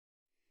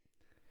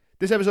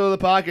This episode of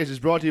the podcast is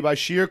brought to you by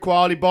Sheer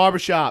Quality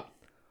Barbershop.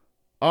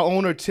 Our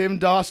owner, Tim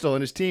Dostal,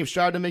 and his team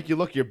strive to make you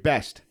look your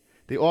best.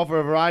 They offer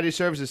a variety of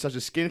services such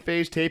as skin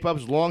fades,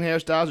 tape-ups, long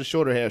hairstyles, and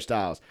shorter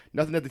hairstyles.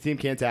 Nothing that the team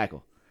can't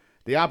tackle.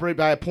 They operate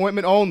by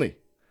appointment only,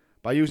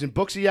 by using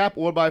Booksy app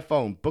or by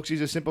phone. Booksy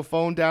is a simple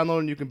phone download,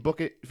 and you can book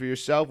it for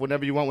yourself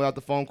whenever you want without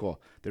the phone call.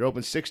 They're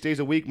open 6 days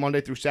a week,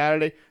 Monday through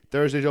Saturday.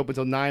 Thursdays open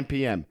until 9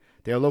 p.m.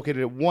 They are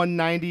located at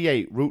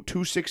 198 Route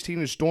 216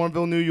 in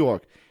Stormville, New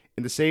York,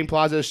 in the same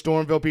plaza as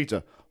Stormville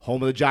Pizza,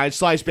 home of the Giant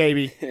Slice,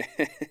 baby.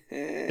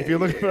 If you're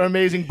looking for an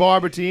amazing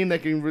barber team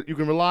that you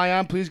can rely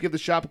on, please give the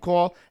shop a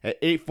call at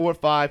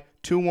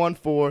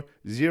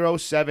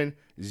 845-214-0700.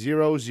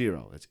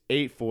 That's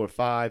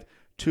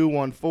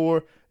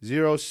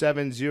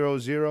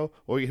 845-214-0700,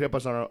 or you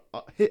can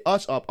hit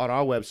us up on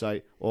our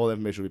website. All the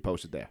information will be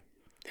posted there.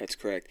 That's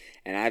correct.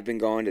 And I've been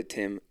going to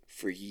Tim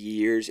for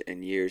years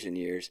and years and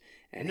years,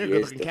 and you're a he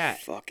is good-looking the cat.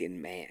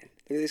 fucking man.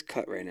 Look at this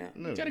cut right now.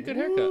 You got a good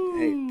haircut.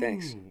 Hey,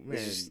 thanks. Man,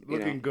 This is,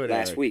 looking good,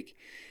 last Eric. week.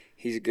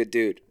 He's a good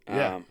dude.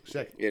 Yeah,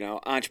 sick.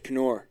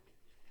 Entrepreneur.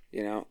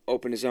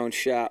 Opened his own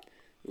shop.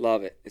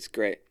 Love it. It's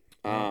great.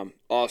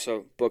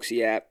 Also,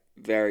 Booksy app,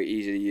 very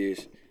easy to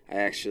use. I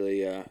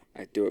actually I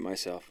do it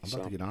myself. I'm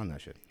about to get on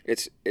that shit.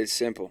 It's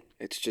simple.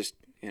 It's just,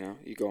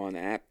 you go on the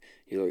app,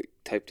 you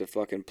type the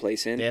fucking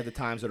place in. They have the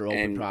times that are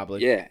open,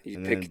 probably. Yeah, you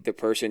And pick the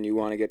person you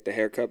want to get the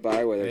haircut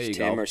by, whether There it's you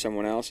Tim go. or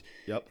someone else.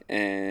 Yep.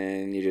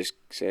 And you just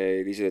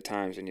say, these are the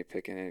times, and you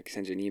pick it, and it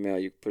sends you an email.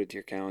 You put it to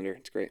your calendar.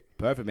 It's great.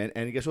 Perfect, man.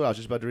 And guess what? I was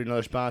just about to read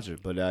another sponsor,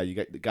 but you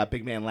got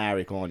Big Man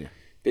Larry calling you.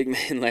 Big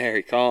man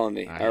Larry calling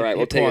me. All right, hit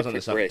we'll take pause a on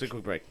quick this. break. Take a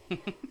quick break.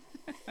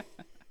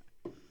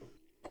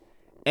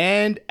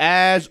 And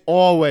as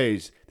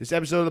always, this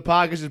episode of the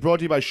podcast is brought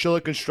to you by Schiller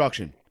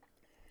Construction.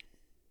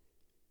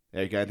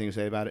 Hey, you got anything to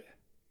say about it?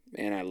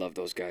 Man, I love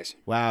those guys.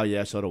 Wow,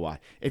 yeah, so do I.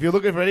 If you're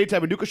looking for any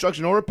type of new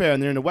construction or repair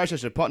and they're in the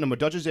Westchester, Putnam, or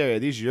Dutchess area,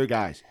 these are your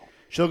guys.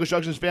 Schiller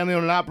Construction is family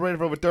owned and operated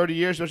for over 30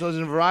 years,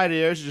 specializing in a variety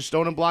of areas such as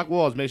stone and block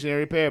walls, masonry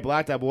repair,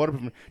 blacktop,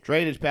 waterproofing,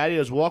 drainage,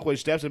 patios, walkways,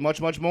 steps, and much,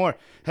 much more.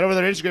 Head over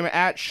to their Instagram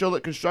at Schiller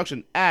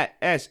Construction, at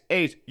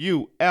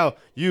SHULUK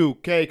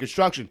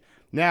Construction.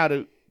 Now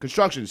to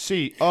Construction,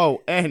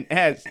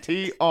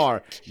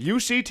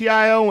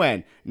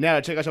 CONSTRUCTION. Now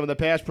to check out some of the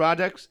past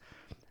projects.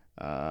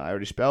 I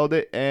already spelled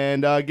it.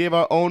 And give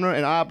our owner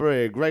and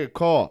operator, Greg, a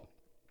call.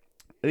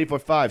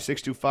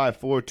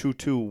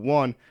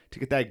 845-625-4221 to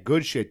get that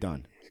good shit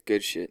done.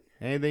 Good shit.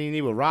 Anything you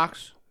need with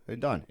rocks, they're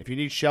done. If you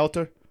need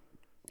shelter,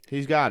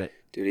 he's got it.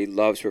 Dude, he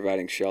loves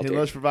providing shelter. He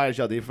loves providing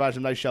shelter. He provided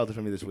some nice shelter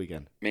for me this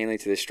weekend. Mainly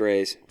to the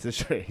strays. To the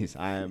strays.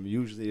 I am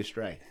usually a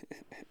stray.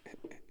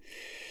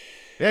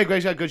 Yeah,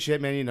 Greg's got good shit,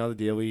 man. You know the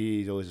deal.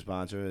 He's always a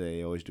sponsor.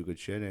 They always do good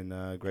shit,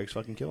 and Greg's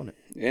fucking killing it.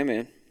 Yeah,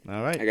 man.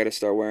 All right. I got to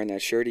start wearing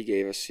that shirt he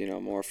gave us,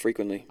 more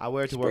frequently. I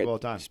wear it to work all the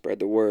time. Spread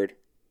the word.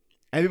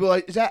 And people are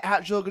like, is that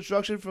Hat Schiller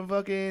Construction from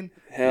fucking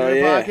Hell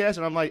yeah. podcast?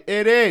 And I'm like,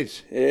 it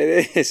is.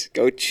 It is.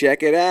 Go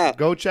check it out.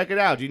 Go check it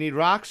out. Do you need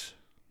rocks?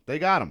 They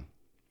got them.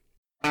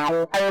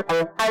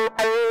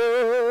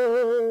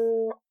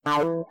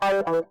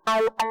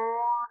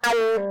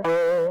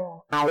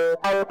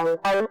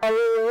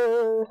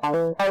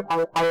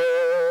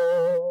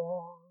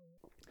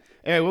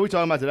 Hey, what are we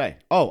talking about today?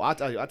 Oh, I'll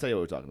tell you what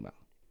we're talking about.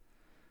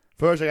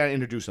 First, I got to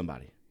introduce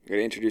somebody. I'm going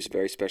to introduce a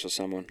very special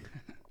someone.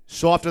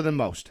 Softer than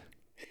most.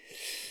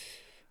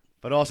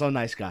 But also a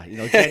nice guy.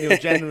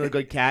 Genuinely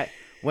good cat.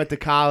 Went to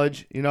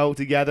college,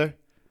 together.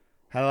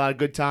 Had a lot of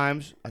good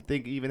times. I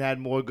think even had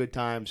more good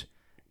times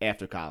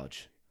after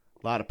college.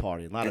 A lot of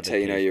partying, a lot of That's how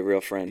you know you're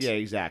real friends. Yeah,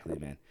 exactly,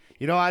 man.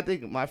 I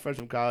think my friends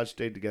from college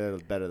stayed together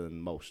better than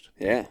most.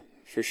 Yeah,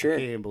 for sure. I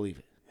can't even believe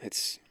it.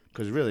 It's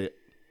because really,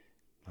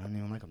 I didn't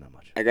even like them that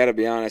much. I got to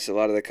be honest, a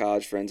lot of the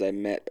college friends I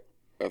met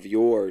of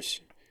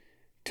yours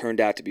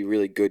turned out to be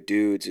really good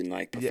dudes and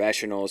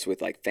professionals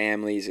with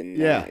families and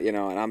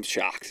and I'm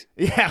shocked.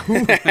 Yeah,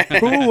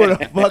 who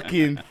would have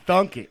fucking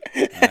thunk it?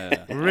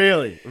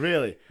 Really.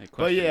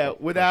 But yeah,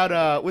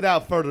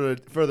 without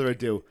further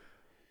ado,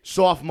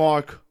 Soft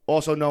Mark,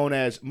 also known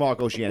as Mark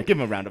Oceana. Give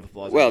him a round of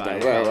applause. Well done.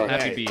 Well,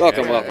 Happy beat.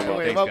 Welcome.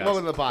 Thanks, welcome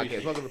to the guys.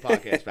 podcast. Welcome to the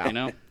podcast,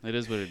 pal. It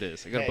is what it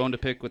is. I got a bone to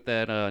pick with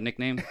that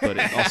nickname, but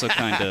it also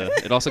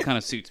kind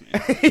of suits me.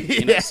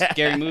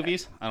 Scary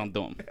movies, I don't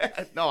do them.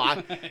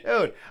 No,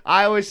 dude,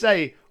 I always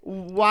say,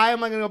 why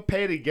am I going to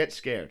pay to get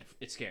scared?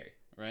 It's scary,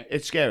 right?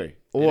 It's scary.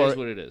 It is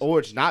what it is. Or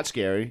it's not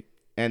scary,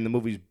 and the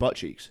movie's butt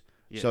cheeks.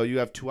 Yeah. So you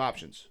have two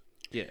options.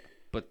 Yeah,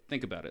 but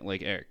think about it.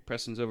 Like Eric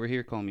Preston's over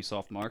here calling me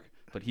Soft Mark,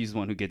 but he's the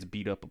one who gets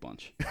beat up a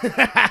bunch.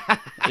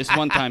 This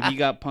one time, he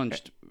got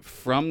punched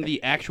from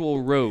the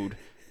actual road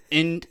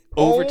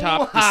over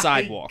top the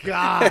sidewalk.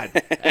 God.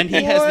 And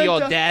he has the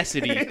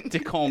audacity to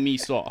call me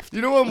soft.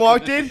 You know what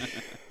Mark did?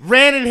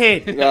 Ran and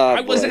hid.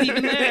 I wasn't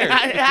even there.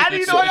 How do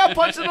you know I got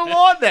punched in the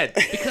lawn then?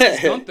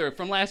 Because Gunther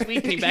from last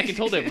week came back and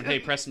told everyone, hey,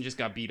 Preston just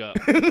got beat up.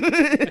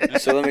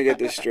 So let me get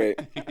this straight.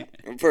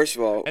 First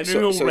of all, And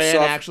who ran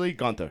actually?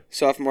 Gunther.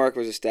 Soft Mark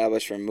was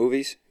established from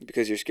movies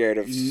because you're scared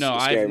of No,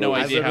 I scary have no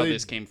movies. idea how literally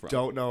this came from.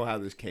 Don't know how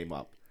this came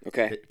up.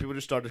 Okay. People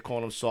just started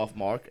calling him Soft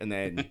Mark, and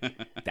then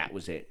that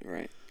was it.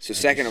 Right. So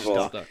second of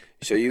all, Stuck.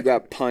 so you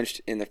got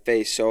punched in the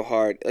face so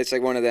hard. It's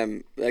like one of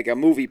them, like a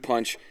movie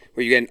punch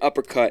where you get an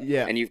uppercut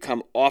Yeah. and you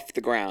come off the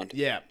ground.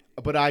 Yeah,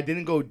 but I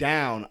didn't go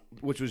down,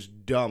 which was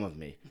dumb of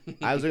me.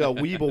 I was like a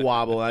weeble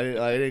wobble. I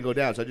didn't go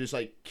down, so I just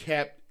like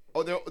kept.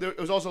 Oh, there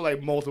was also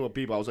like multiple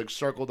people. I was like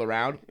circled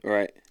around,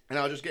 Right. and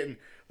I was just getting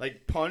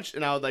like punched,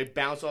 and I would like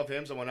bounce off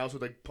him. Someone else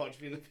would like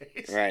punch me in the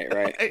face. Right,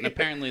 right. And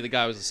apparently the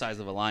guy was the size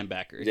of a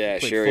linebacker. Yeah,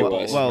 played sure he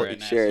football was. over Well, at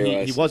Nassau. sure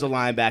he He was a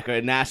linebacker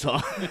at Nassau.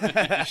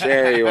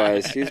 Sure he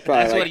was. He was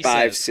probably That's what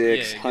like he 5'6",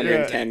 says. Yeah,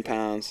 110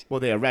 pounds. Well,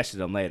 they arrested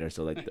him later,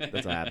 so like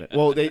that's what happened.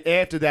 Well,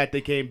 after that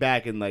they came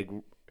back and like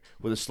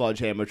with a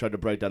sledgehammer tried to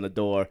break down the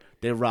door.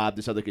 They robbed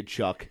this other kid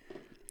Chuck.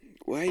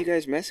 Why are you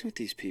guys messing with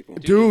these people?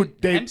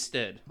 Dude, they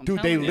Hempstead. I'm dude,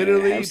 they telling you.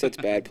 literally- Yeah, Hempstead's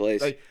a bad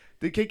place. like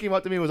the kid came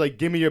up to me and was like,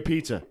 "Give me your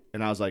pizza,"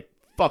 and I was like,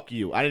 "Fuck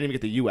you!" I didn't even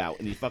get the "you" out,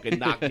 and he fucking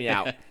knocked me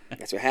out.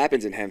 That's what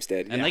happens in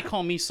Hempstead. And they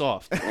call me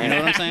soft. You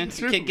know what I'm saying?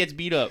 The kid gets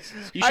beat up.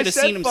 You I should have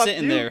said seen him fuck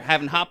sitting you. there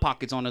having hot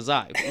pockets on his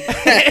eye.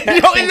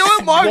 you know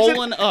what Mark said?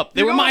 Rolling up.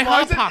 They You were know my what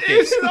Mark hot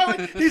said?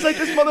 pockets. He's like,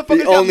 this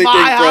motherfucker's only got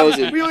my thing eye.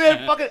 frozen. We only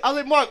had fucking. I was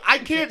like, Mark, I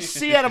can't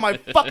see out of my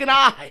fucking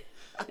eye.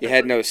 You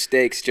had no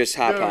steaks, just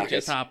hot Dude, pockets.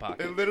 Just hot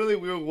pockets. And literally,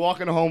 we were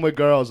walking home with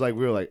girls. Like,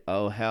 we were like,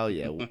 oh, hell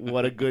yeah.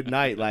 What a good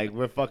night. Like,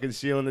 we're fucking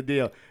sealing the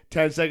deal.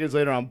 10 seconds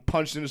later, I'm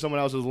punched into someone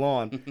else's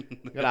lawn.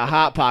 Got a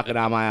hot pocket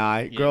on my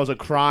eye. Girls are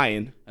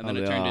crying. And then I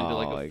it was turned into oh,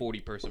 like a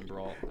 40-person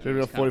brawl. It Turned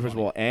was into a kinda 40 funny.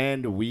 ball,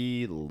 and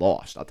we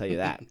lost. I'll tell you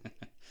that.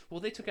 Well,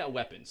 they took out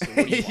weapons. So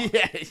what do you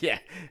want? yeah.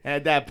 And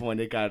at that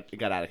point, it got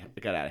out of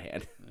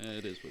hand.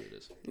 It is what it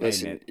is.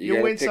 Listen, man, you you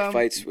gotta win pick some,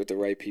 fights with the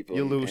right people.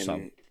 you lose and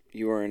some.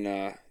 You weren't. You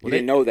Well,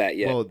 didn't know that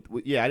yet. Well,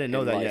 yeah, I didn't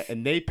know in that life. yet.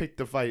 And they picked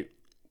the fight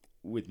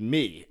with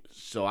me,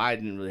 so I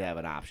didn't really have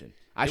an option.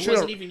 I It should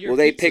wasn't have. even your well,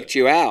 they pizza. picked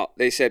you out.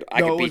 They said I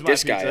No, could it was beat my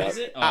this guy pizza. up. Is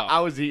it? I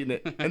was eating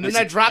it, and then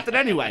I dropped it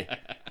anyway.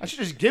 I should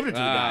just give it to the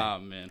guy. Ah,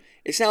 man.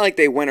 It's not like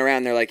they went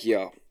around. They're like,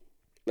 "Yo,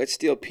 let's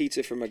steal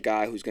pizza from a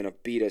guy who's gonna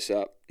beat us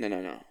up." No.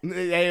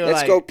 They were Let's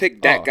like, go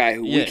pick that oh, guy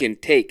who we yeah. can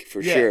take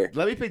for Yeah, sure.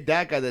 let me pick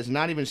that guy that's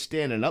not even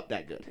standing up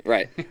that good.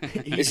 Right.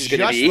 He This is just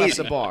gonna be left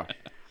easy. the bar.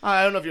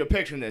 I don't know if you're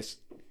picturing this.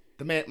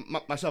 The man,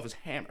 myself is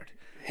hammered.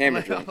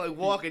 Hammered, I'm like, right. I'm like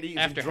walking, eating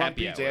After some drunk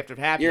happy pizza hour. after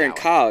happy You're in hour.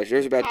 college. There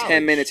was about 10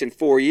 College. minutes in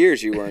 4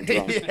 years you weren't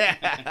drunk.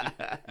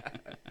 Yeah.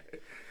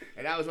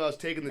 And that was when I was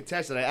taking the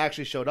test that I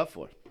actually showed up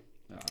for.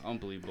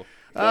 Unbelievable.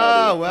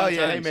 Oh, well, Fun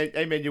yeah. times.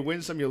 Hey, man, you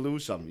win some, you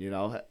lose some, you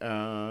know.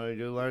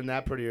 You learn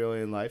that pretty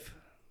early in life.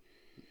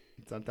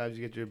 Sometimes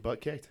you get your butt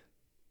kicked.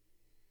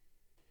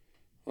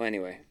 Well,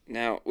 anyway,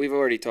 now we've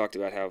already talked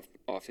about how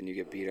often you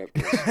get beat up.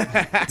 'Cause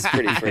it's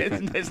pretty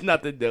frequent. It's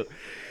nothing new.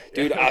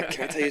 Dude, can I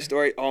tell you a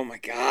story? Oh my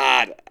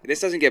God. This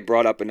doesn't get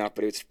brought up enough,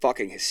 but it's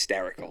fucking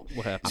hysterical.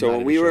 What happened? So I'm not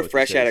when even we sure were what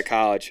fresh this out is. of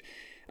college,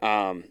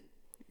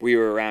 we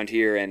were around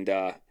here and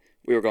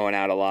we were going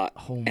out a lot.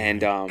 Oh, my and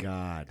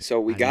God. so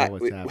we I got know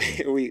we, what's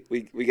happening.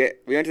 we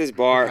went to this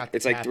bar. Forgot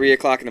It's this like 3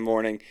 o'clock in the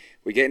morning.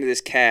 We get into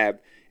this cab,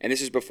 and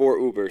this is before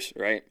Ubers,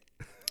 right?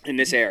 In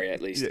this area,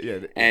 at least. Yeah.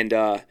 And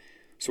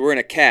so we're in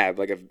a cab,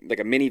 like a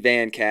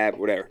minivan cab,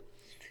 whatever.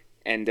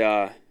 And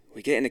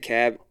we get in the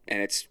cab,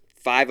 and it's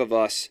 5 of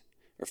us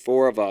or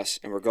 4 of us,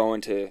 and we're going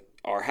to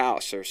our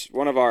house or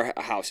one of our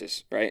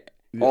houses, right?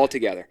 All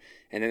together.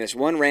 And then this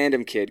one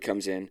random kid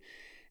comes in,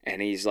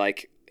 and he's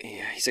like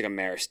a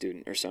Marist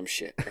student or some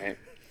shit, right?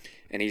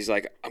 And he's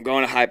like, I'm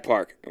going to Hyde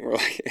Park. And we're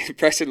like, and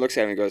Preston looks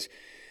at him and goes,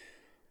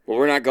 well,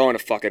 we're not going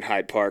to fucking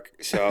Hyde Park,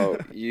 so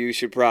you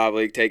should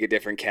probably take a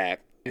different cab.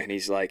 And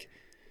he's like,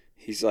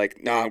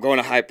 no, I'm going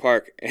to Hyde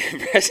Park.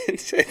 And Preston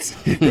says,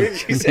 what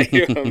did you say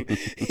to him?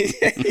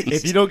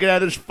 If you don't get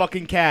out of this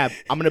fucking cab,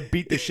 I'm going to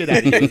beat the shit out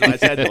of you, is what I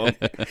said to him.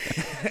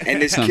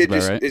 And this Sounds kid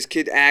about right. this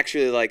kid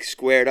actually like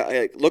squared up,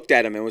 like, looked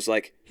at him and was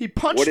like, He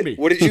punched me.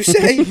 what did you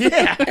say?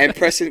 Yeah. And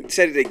Preston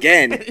said it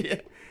again.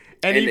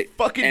 And he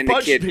fucking and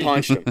punched the kid me.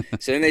 punched him.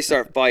 So then they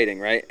start fighting,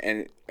 right?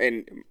 And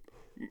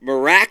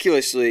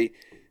miraculously,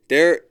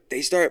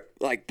 they start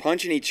like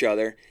punching each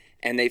other,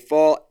 and they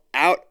fall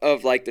out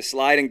of like the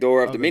sliding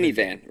door of the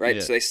minivan, right?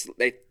 Yeah. So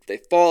they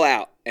fall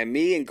out, and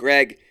me and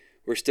Greg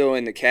were still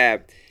in the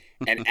cab.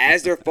 And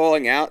as they're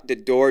falling out, the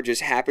door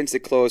just happens to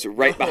close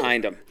right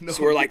behind them. No,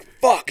 So we're like,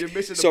 "Fuck!" You're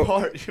missing so, the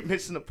part. You're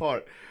missing the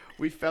part.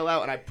 We fell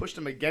out, and I pushed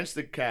him against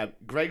the cab.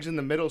 Greg's in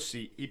the middle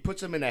seat. He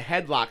puts him in a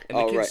headlock, and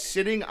the Oh, kid's right.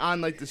 sitting on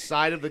like the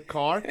side of the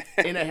car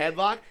in a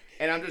headlock,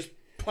 and I'm just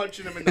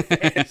punching him in the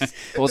face.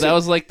 Well, that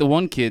was like the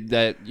one kid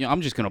that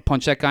I'm just gonna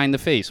punch that guy in the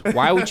face.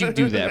 Why would you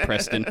do that,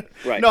 Preston?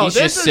 Right. No, He's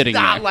this just is sitting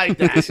not there. like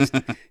that.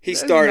 He This is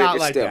started, not but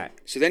like still. that.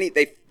 So then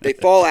they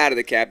fall out of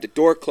the cab. The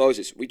door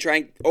closes. We try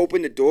and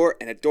open the door,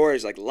 and the door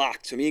is like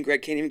locked. So me and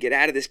Greg can't even get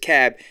out of this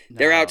cab.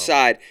 They're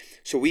outside.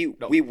 So we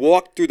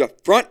walked through the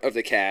front of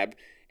the cab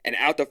and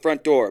out the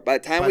front door. By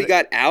the time we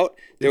got out,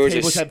 there The was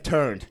tables have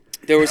turned.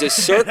 there was a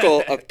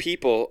circle of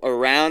people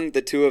around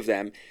the two of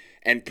them,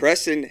 And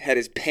Preston had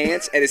his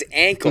pants at his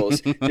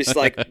ankles, just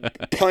like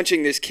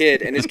punching this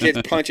kid, and this kid's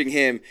punching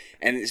him,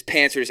 and his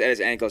pants are just at his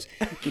ankles.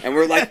 And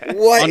we're like,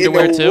 what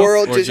Underwear in the too,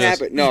 world or just just-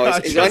 happened? No,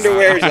 his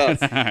underwear's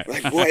up. We're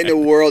like, what in the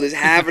world is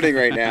happening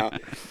right now?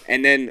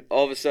 And then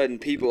all of a sudden,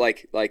 people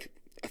like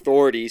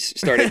authorities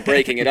started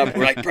breaking it up.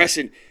 We're like,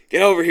 Preston,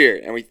 get over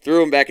here. And we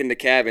threw him back in the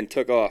cab and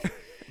took off.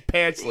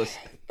 Pantsless.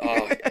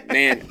 Oh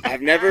man,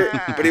 I've never.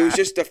 But it was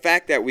just the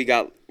fact that we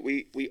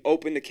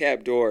opened the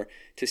cab door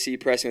to see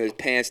Preston with his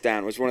pants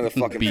down was one of the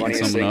fucking Beating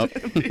funniest someone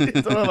things.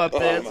 up. Don't know about Oh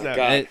pants my now.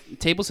 God.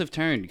 Tables have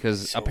turned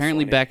because So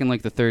apparently funny. back in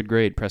like the 3rd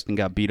grade, Preston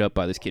got beat up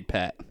by this kid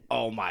Pat.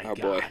 Oh my Oh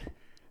god. boy, I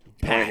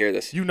Pat. want to hear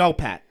this. You know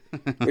Pat.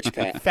 Which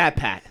Pat? Fat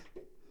Pat.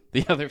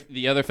 The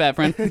other fat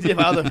friend. Yeah,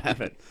 my other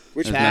Pat.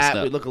 Which That's messed Pat,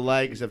 up. we look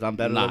alike, except I'm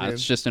better Nah, looking.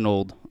 it's just an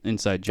old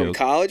inside From joke.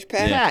 college,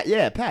 Pat? Yeah. Pat,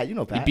 yeah, Pat. You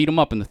know Pat. He beat him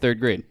up in the 3rd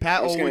grade.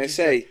 Pat I was gonna always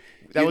say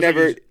that you was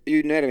never like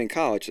you met him in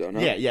college though, no?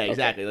 Yeah, yeah, Okay.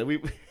 exactly. Like, we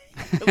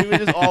were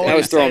just always That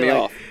was throwing say, me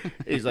like, off.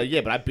 He's like,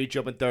 yeah, but I beat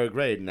you up in 3rd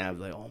grade, and I was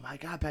like, oh my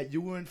god, Pat,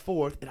 you were in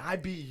 4th, and I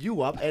beat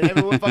you up, and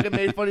everyone fucking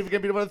made fun of you for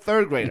getting beat up by a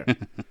 3rd grader.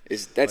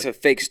 That's a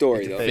fake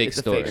story though. Fake It's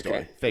a story. fake story.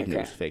 Okay. Fake Okay.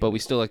 news. Fake. But news. we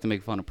still like to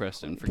make fun of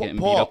Preston for getting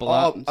Paul, beat up a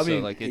lot. I mean,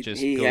 so like it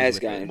just he goes has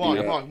with gotten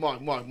it.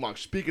 beat Mark.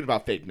 Speaking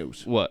about fake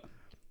news, What?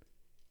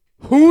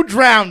 who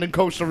drowned in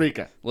Costa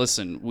Rica?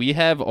 Listen, we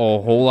have a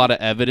whole lot of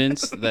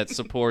evidence that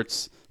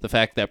supports the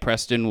fact that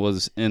Preston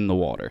was in the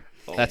water.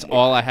 That's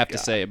all I have to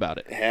say about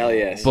it. Hell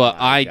yes. But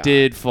I God.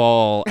 did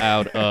fall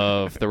out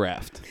of the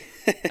raft.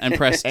 And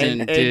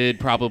Preston And- did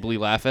probably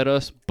laugh at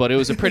us, but it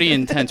was a pretty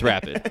intense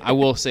rapid. I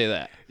will say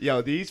that.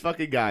 Yo, these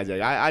fucking guys.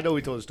 Like, I know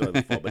we told the story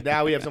before, but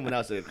now we have someone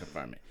else that can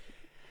confirm it.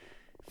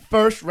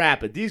 First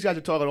rapid. These guys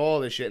are talking all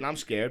this shit, and I'm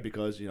scared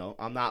because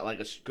I'm not like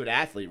a good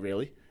athlete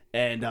really.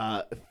 And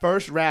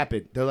first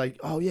rapid, they're like,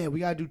 "Oh yeah, we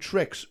gotta do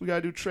tricks. We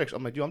gotta do tricks."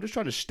 I'm like, "Dude, I'm just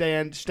trying to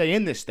stay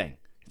in this thing.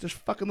 It's this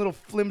fucking little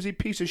flimsy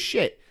piece of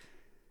shit."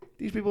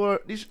 These people are.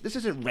 This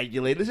isn't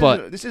regulated.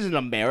 This isn't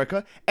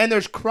America. And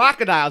there's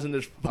crocodiles in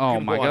this fucking Oh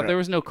my water. god, there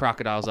was no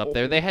crocodiles up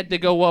there. They had to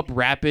go up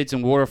rapids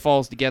and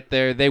waterfalls to get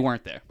there. They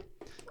weren't there.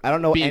 I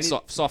don't know Being any.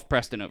 soft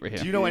Preston over here.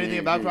 Do you know anything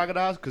about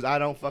crocodiles? Because I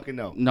don't fucking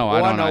know. No, All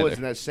I don't know either. is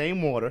in that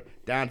same water,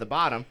 down at the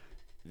bottom,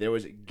 there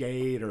was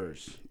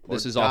gators. Or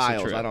This is also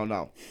dials, true. I don't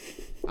know.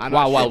 I'm not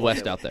Wild sure Wild what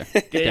West they out there. were.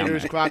 Down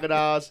Gators, there.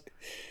 crocodiles,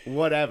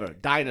 whatever.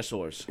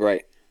 Dinosaurs,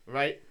 Right.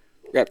 right?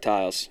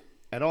 Reptiles.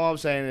 And all I'm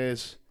saying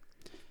is,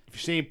 if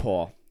you've seen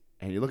Paul,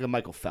 and you look at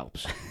Michael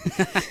Phelps,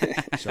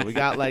 so we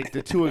got like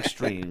the two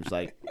extremes,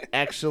 like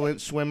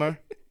excellent swimmer,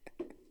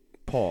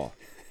 Paul.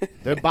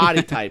 Their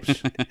body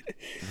types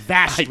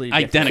vastly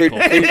different. Identical.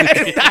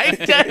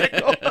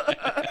 Identical.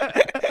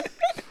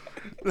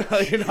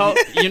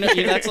 you know,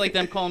 That's like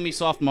them calling me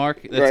soft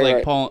Mark. That's Right, like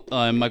right. Paul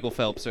and Michael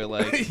Phelps are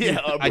like yeah,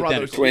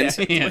 brothers, identical. Twins.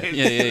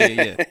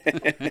 Yeah,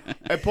 Yeah.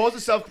 And Paul's a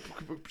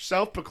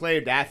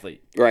self-proclaimed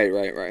athlete, Right.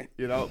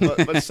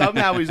 but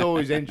somehow he's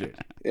always injured.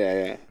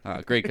 Yeah.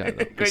 Great guy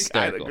though. Great guy,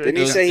 Hysterical. great Didn't It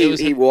he was- say it was-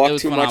 he it walked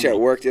was too much at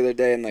phenomenal. work the other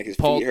day and like his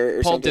Paul feet hurt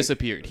or Paul something?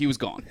 disappeared. He was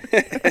gone.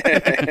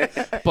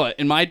 But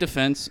in my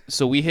defense,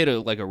 so we hit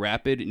a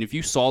rapid, and if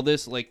you saw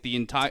this, like the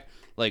entire,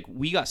 like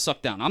we got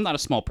sucked down. I'm not a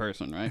small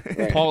person,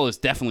 right? Paul is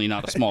definitely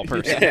not a small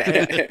person,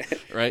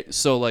 right?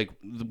 So like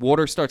the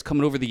water starts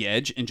coming over the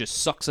edge and just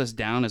sucks us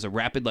down as a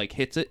rapid like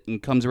hits it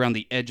and comes around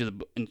the edge of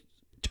the and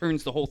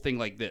turns the whole thing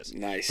like this,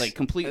 Nice. like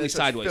completely And it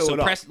starts sideways. fill So it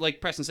up. like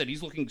Preston said,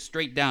 he's looking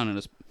straight down and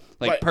it's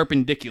like Right.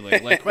 perpendicular,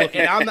 like Right,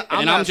 looking, and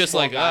I'm not a just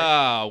small like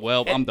guy.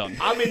 well, I'm done.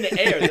 I'm in the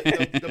air.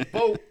 The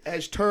boat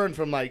has turned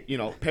from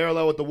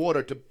parallel with the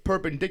water to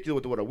perpendicular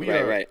with the water.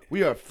 Right.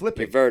 We are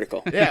flipping. You're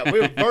vertical. Yeah,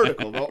 we're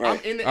vertical, bro. I'm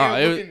Right. in the Oh,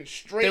 air it- looking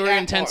straight they were at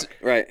intense. Mark.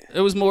 Right.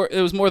 It was more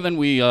than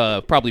we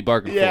probably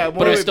bargained Yeah, for,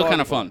 but it was way still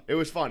kind of bargained fun. for. It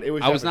was fun. It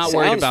was. I was not definitely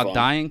worried Sounds about fun.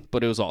 dying,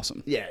 but it was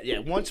awesome. Yeah.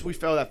 Once we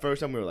fell that first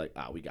time, we were like,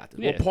 we got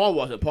this. Yeah. Well, Paul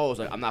wasn't. Paul was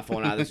like, I'm not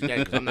falling out of this again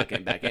because I'm not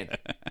getting back in.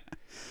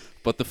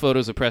 But the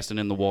photos of Preston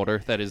in the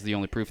water, that is the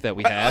only proof that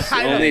we have.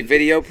 I know. Only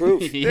video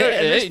proof. Yeah, Yeah,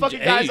 and this hey, fucking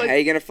hey, guy's like, How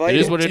you gonna fight It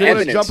is what It's it is. you want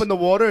to evidence. jump in the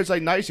water? It's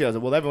like nice. Yeah, I was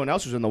like, well, everyone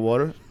else was in the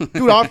water.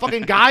 Dude, our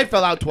fucking guy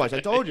fell out twice.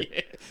 I told you.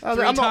 I was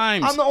Three like,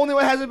 times. I'm the only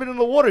one that hasn't been in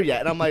the water yet.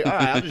 And I'm like, all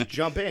right, I'll just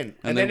jump in.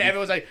 And then then-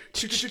 everyone's like,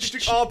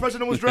 oh,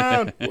 President was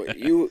drowned. Well,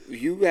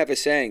 you have a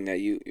saying that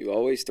you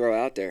always throw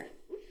out there.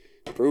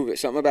 Prove it.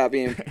 Something about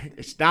being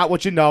It's not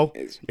what you know.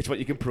 It's- It's what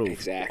you can prove.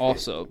 exactly.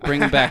 Also,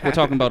 bringing back, we're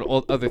talking about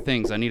all other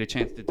things. I need a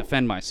chance to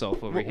defend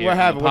myself over here What on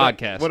happened? the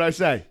podcast. What'd I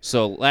say?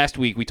 So last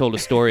week we told a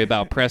story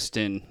about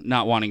Preston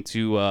not wanting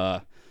to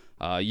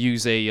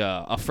use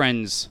a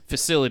friend's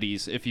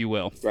facilities, if you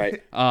will.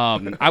 Right.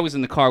 I was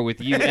in the car with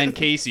you and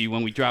Casey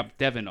when we dropped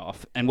Devin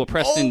off, and what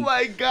Preston, Oh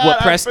my God, what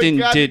I Preston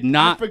forgot- did I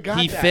not, forgot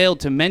he that. failed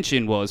to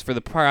mention was for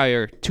the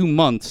prior 2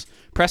 months,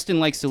 Preston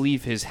likes to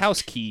leave his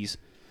house keys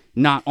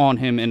not on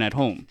him and at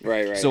home.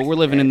 Right. So we're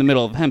living in the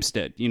middle of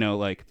Hempstead,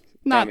 like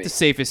not Dummy. the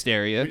safest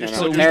area. just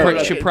So told we you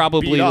to should get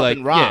probably beat up like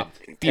and robbed.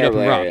 beat up and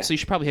Terrible robbed. area. So you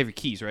should probably have your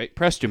keys, right?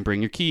 Preston,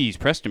 bring your keys.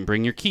 Preston,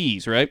 bring your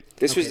keys, right?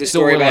 This was the So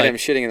story we're about like- him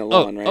shitting in the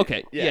Oh, lawn, right?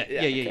 okay. Yeah.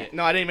 okay.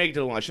 No, I didn't make it to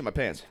the lawn. I shit my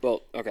pants.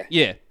 Well, okay.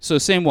 Yeah, so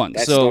same one.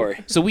 That so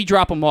story. so we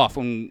drop him off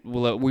when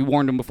we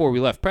warned him before we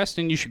left.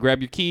 Preston, you should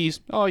grab your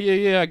keys. Oh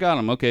yeah, I got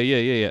them. Okay,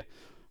 yeah.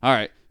 All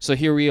right, so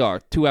here we are.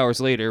 2 hours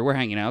later, we're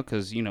hanging out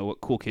because you know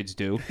what cool kids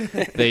do.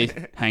 They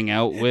hang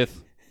out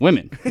with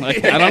women.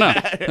 Like I don't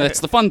know. That's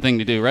the fun thing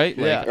to do, right?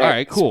 Like, Yeah. all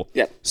right, cool.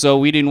 Yeah. So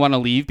we didn't want to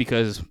leave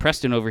because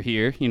Preston over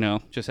here, you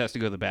know, just has to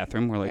go to the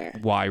bathroom. We're like,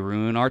 why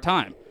ruin our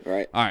time?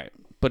 Right. All right.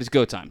 But it's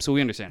go time, so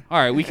we understand. All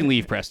right, we can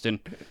leave,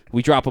 Preston.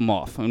 We drop him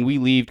off, and we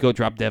leave, go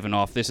drop Devin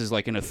off. This is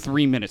like in a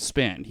 3-minute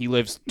span. He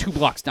lives 2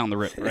 blocks down the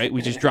road, right?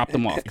 We just dropped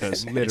him off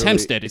because it's Literally.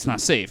 Hempstead. It's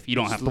not safe. You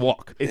don't have to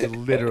walk. It's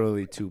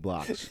literally 2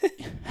 blocks.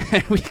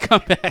 And we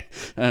come back,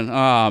 and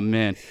oh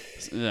man,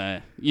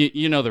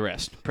 you know the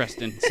rest,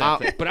 Preston.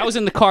 But I was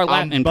in the car,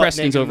 and butt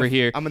Preston's naked over in the-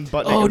 here. I'm in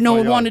butt naked Oh, in the no front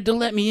one yard. wanted to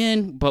let me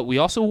in, but we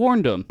also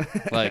warned him,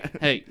 like,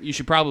 hey, you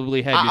should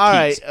probably have your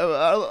All keys.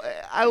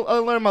 right. I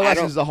learned my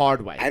lessons the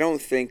hard way. I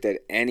don't think that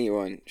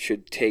anyone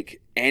should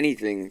take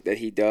anything that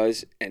he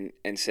does and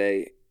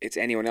say it's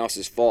anyone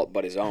else's fault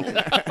but his own.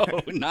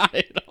 No, not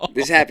at all.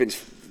 This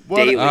happens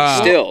Well,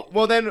 daily still.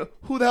 Well, then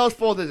who the hell's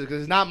fault is it?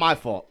 Because it's not my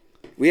fault.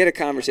 We had a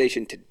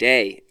conversation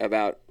today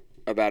about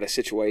a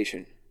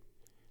situation,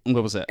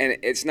 What was that? and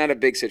it's not a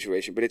big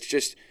situation, but it's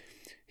just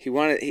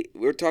we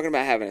were talking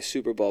about having a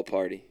Super Bowl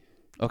party,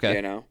 Okay.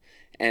 you know,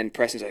 and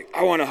Preston's like,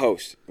 I want to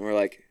host, and we're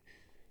like,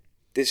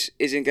 this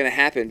isn't going to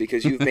happen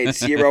because you've made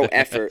zero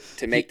effort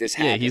to make this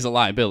happen. Yeah, he's a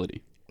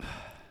liability.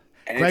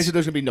 And Granted,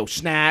 there's gonna be no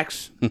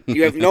snacks.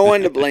 you have no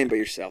one to blame but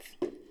yourself.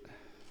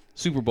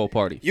 Super Bowl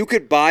party. You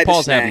could buy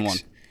Paul's the having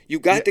snacks. one. You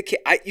got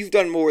you've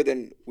done more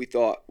than we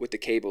thought with the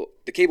cable.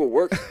 The cable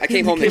worked. I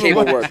came home. The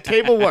cable worked.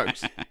 Cable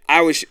works. I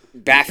was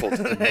baffled.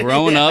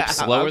 Growing up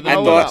slower than I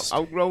growing thought- up. most.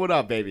 I'm growing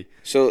up, baby.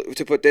 So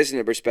to put this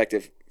into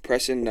perspective,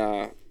 Preston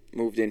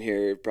moved in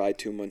here probably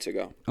 2 months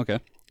ago. Okay.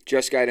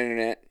 Just got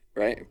internet,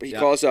 right? But he Yeah.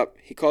 calls up.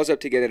 He calls up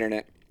to get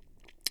internet.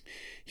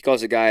 He calls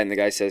the guy, and the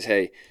guy says,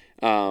 "Hey,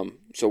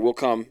 so we'll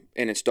come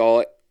and install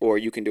it, or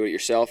you can do it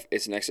yourself.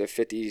 It's an extra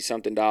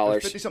 $50-something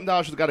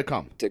 $50-something for the guy to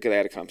come. to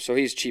get to come." So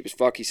he's cheap as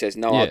fuck. He says,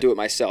 "No, Yeah. I'll do it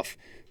myself."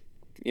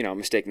 You know,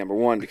 mistake number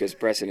one because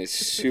Preston is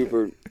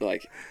super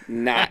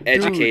not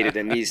educated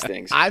in these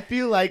things. I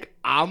feel like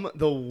I'm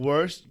the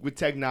worst with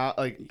technology.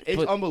 Like it's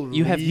But unbelievable.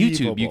 you have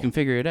YouTube. You can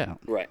figure it out.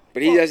 Right,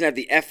 but he doesn't have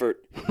the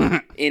effort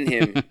in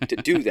him to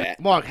do that.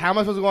 Mark, how am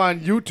I supposed to go on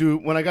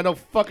YouTube when I got no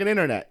fucking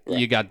internet?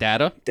 You got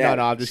data? Dad,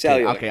 No, I'm just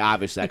cellular. kidding. Okay,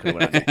 obviously I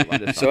could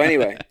have. So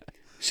anyway,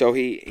 so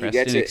he Preston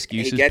gets it.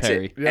 excuses He gets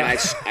Perry. it, and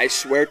I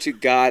swear to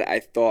God, I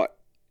thought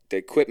the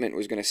equipment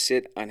was going to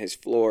sit on his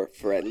floor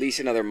for at least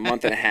another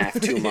month and a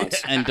half, 2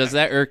 months. And does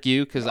that irk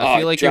you? Because Oh, I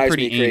feel it like you're drives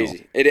pretty me anal.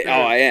 crazy.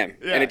 I am,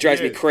 Yeah, and it drives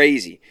it me is.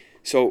 crazy.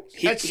 So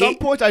At some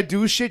point, I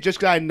do shit just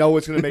because I know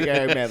it's gonna make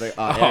Eric mad.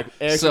 Like,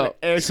 Eric's So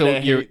gonna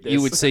you hate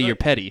you would this. say you're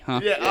petty,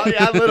 huh?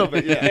 yeah, a little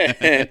bit.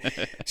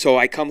 Yeah. So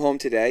I come home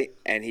today,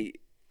 and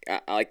I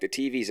like the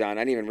TV's on.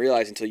 I didn't even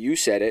realize until you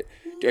said it.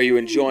 Are you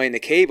enjoying the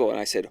cable? And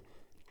I said,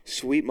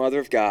 sweet mother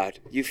of God,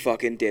 you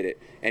fucking did it.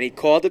 And he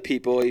called the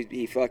people.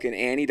 He fucking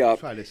anteed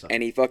up, Try this out.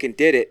 and he fucking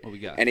did it. What we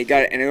got? And he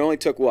got it. And it only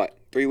took what?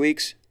 3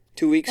 weeks?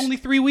 2 weeks? Only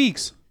 3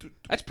 weeks.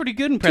 That's pretty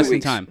good in Preston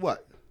weeks. time.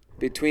 What?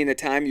 Between the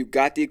time you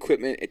got the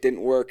equipment, it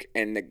didn't work,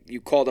 and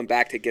you called them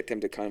back to get them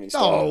to come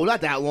install. No, it.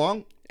 not that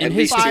long. In At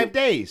his least 5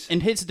 days. In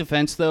his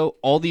defense, though,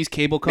 all these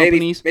cable maybe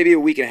companies, maybe a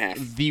week and a half.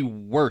 the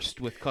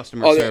worst with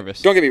customer Oh,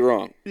 service. don't get me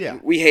wrong. Yeah.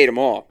 We hate them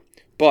all,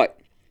 but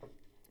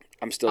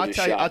I'm still I'll just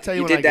tell you- shocked. I'll tell you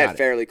you when I did that got it.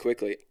 fairly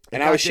quickly,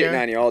 and It I was got shitting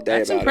there. on you all day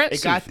That's about impressive.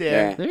 It got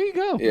there. Yeah. There you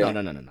go. Yeah.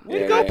 No. Way to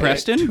Yeah, go, yeah, yeah.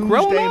 Preston. Tuesday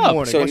Growing up.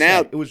 morning. So What's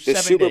now that? It was the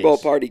 7 Super Bowl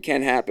days. party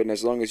can happen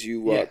as long as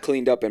you Yeah.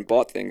 cleaned up and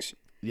bought things.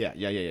 Yeah.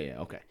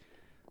 Okay.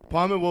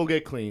 Apartment will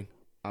get clean.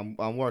 I'm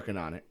working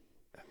on it.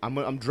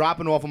 I'm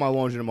dropping off on my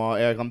laundry tomorrow,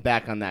 Eric. I'm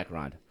back on that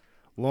grind.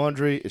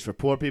 Laundry is for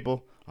poor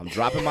people. I'm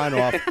dropping mine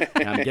off,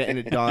 and I'm getting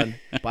it done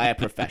by a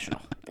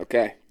professional.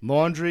 Okay.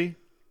 Laundry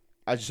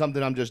is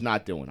something I'm just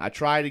not doing. I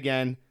tried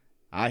again.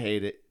 I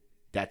hate it.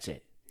 That's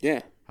it.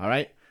 Yeah, All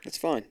right? that's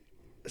fine.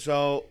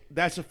 So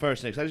that's the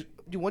first thing. So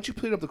once you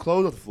clean up the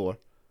clothes off the floor,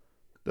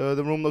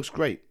 the room looks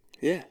great.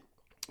 Yeah.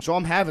 So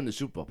I'm having the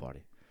Super Bowl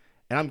party,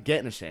 and I'm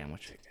getting a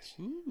sandwich.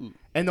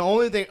 And the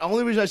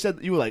only reason I said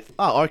you were like,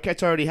 oh,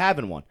 Arquette's already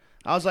having one.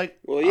 I was like,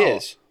 Well, he oh,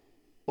 is.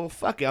 Well,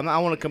 fuck it. I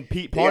want to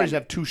compete parties Yeah.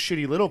 and have 2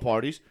 shitty little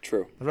parties.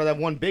 True. I'd rather have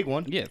one big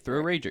one. Yeah,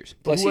 throw Ragers.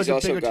 But Plus, who he's has a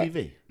also bigger got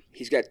TV?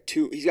 he's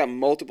got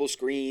multiple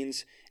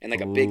screens and like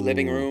a big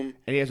living room.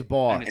 And he has a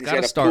bar. And And it's he's gotta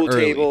got a start pool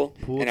early. table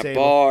Pool and a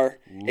table. bar.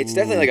 It's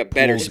definitely like a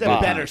better It's It's spot.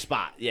 a better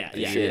spot. Yeah.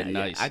 Yeah,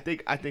 nice. I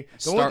think the only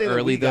Start thing that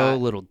early we though.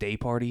 got- Little day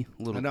party.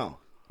 I Little know.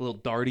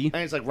 darty. And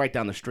it's like right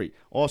down the street.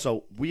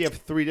 Also, we have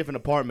 3 different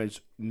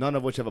apartments, none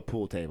of which have a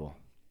pool table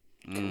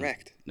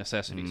Correct.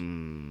 Necessities.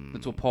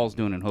 That's what Paul's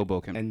doing in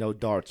Hoboken. and no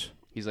darts.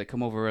 He's like,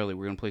 come over early.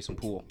 We're gonna play some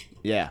pool.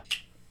 Yeah.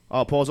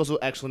 Oh, Paul's also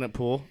excellent at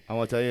pool. I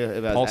want to tell you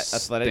about Paul his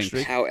athletic stinks.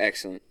 streak. How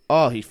excellent.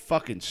 Oh, he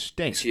fucking Is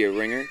stinks. he a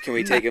ringer? Can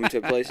we take him to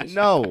places?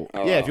 No.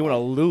 Oh, Yeah, if you want to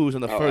lose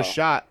on the first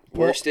shot.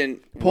 Paul, Worse than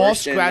Paul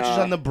worse than, scratches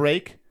on the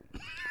break.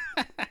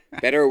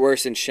 better or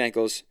worse than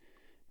Schenkel's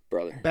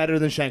brother. Better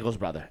than Schenkel's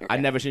brother.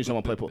 I've never seen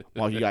someone play pool.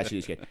 Well, you guys see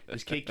this kid.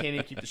 This kid can't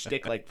even keep the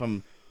stick like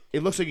from.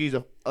 It looks like he's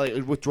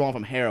withdrawn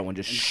from heroin,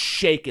 just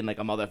shaking like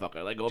a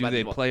motherfucker. Like go Do back they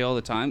to the ball. play all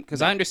the time?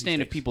 Because I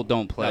understand if people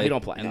don't play. he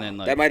don't play, And no. then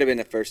like, That might have been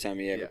the first time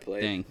he ever Yeah.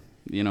 played. dang,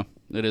 you know,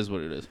 it is what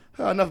it is.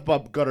 Enough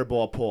about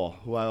gutterball Paul,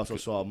 who I also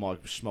saw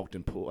Mark smoked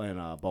in pool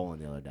and bowling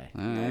the other day.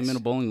 I'm in a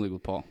bowling league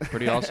with Paul.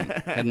 Pretty awesome.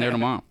 Heading there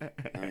tomorrow.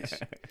 Nice.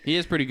 He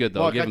is pretty good though.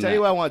 Mark, I'll give I him tell that.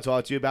 you what I want to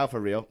talk to you about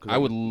for real. 'Cause I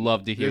would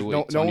love to hear there's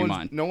what's on your one's-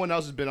 mind. no one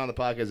else has been on the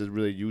podcast that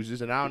really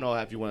uses, and I don't know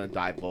if you want to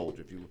divulge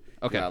if you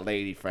Okay. got a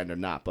lady friend or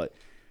not. But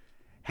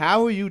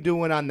how are you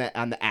doing on the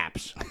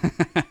apps?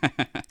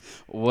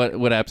 What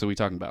apps are we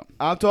talking about?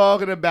 I'm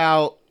talking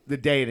about the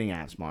dating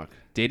apps, Mark.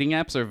 Dating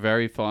apps are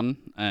very fun,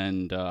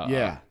 and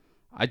Yeah.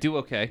 I do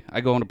okay. I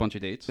go on a bunch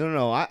of dates.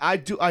 No. I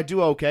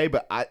do okay,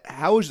 but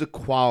how is the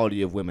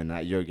quality of women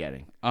that you're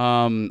getting?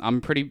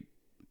 I'm pretty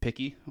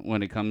picky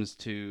when it comes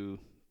to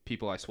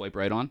people I swipe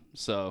right on.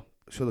 So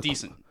So the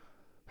decent.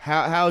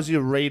 How's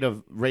your rate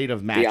of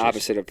matches? The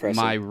opposite of pressing.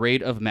 My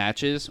rate of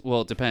matches,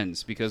 well, it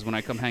depends because when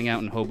I come hang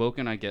out in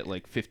Hoboken, I get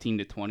like 15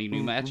 to 20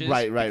 new matches.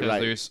 Right.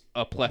 Because there's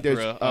a plethora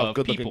There's of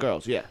good-looking people.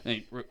 girls. Yeah.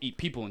 And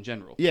people in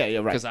general. Yeah.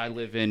 Right. Because I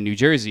live in New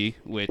Jersey,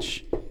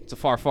 which it's a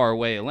far, far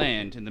away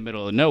land in the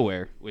middle of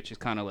nowhere, which is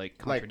kind of like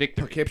Like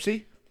contradictory.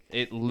 Poughkeepsie.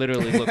 It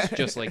literally looks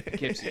just like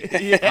Poughkeepsie.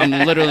 Yeah. I'm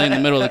literally in the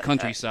middle of the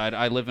countryside.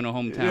 I live in a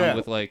hometown Yeah.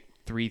 with like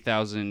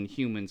 3,000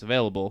 humans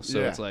available, so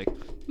Yeah. it's like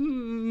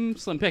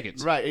slim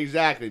pickings. Right,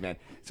 exactly, man.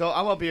 So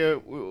I'm up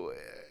here.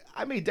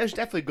 I mean, there's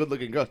definitely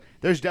good-looking girls.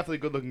 There's definitely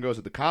good-looking girls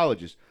at the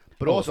colleges.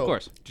 But Oh, of also,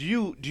 course. do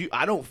you?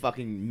 I don't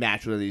fucking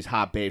match with these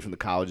hot babes from the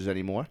colleges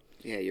anymore.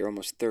 Yeah, you're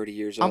almost 30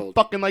 years I'm old.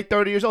 fucking like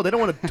 30 years old. They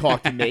don't want to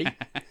talk to me.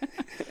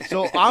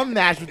 So I'm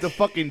matched with the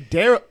fucking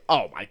dare.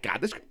 Oh my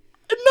god, this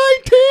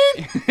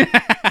 19.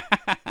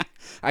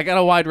 I got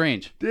a wide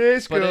range,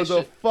 This But girl's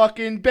it's a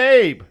fucking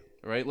babe.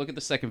 right? Look at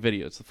the second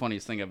video. It's the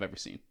funniest thing I've ever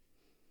seen.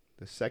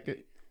 The second.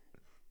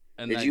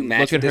 And Did then you look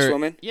match at with this her-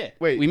 woman? Yeah.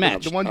 Wait, we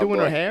matched. The one Oh, doing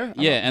her boy. hair.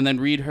 Yeah, and then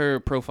read her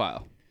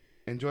profile.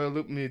 Enjoy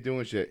looping me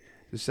doing shit.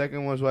 The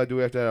second one's what I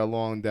do after a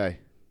long day.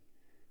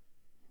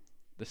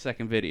 The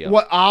second video.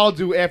 What I'll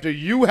do after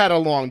you had a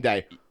long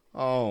day.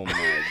 Oh my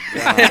god. Oh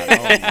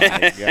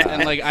my god.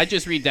 And like I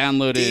just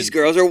re-downloaded These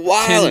girls are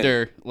wild.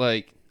 Tinder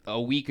like a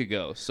week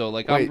ago. So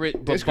like Wait,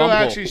 but this girl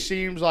Bumble, actually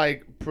seems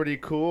like pretty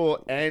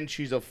cool, and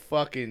she's a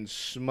fucking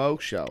smoke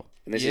show.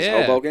 And this Yeah.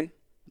 is Hoboken?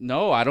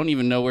 No, I don't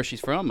even know where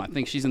she's from. I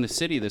think she's in the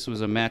city. This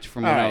was a match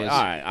from when I was.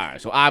 all right.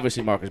 So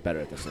obviously Mark is better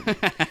at this. Than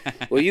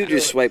Well, you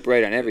just swipe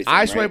right on everything. I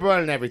right? swipe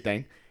right on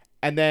everything,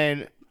 and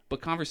then But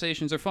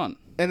conversations are fun.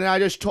 I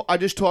just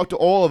talk to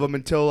all of them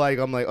until like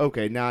I'm like,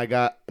 okay,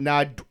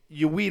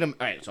 you weed them.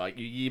 All right, so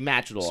you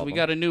match with all. So of we them.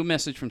 got a new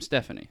message from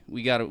Stephanie.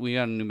 We got a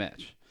new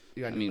match.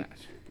 You got a I new mean,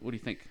 match. what do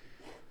you think?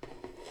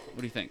 What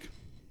do you think?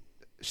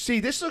 See,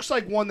 this looks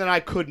like one that I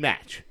could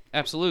match.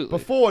 Absolutely.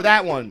 Before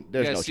that one, you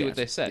there's guys no see what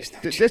they chance.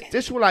 say.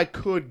 This one I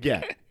could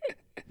get.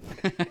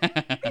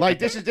 Like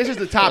this is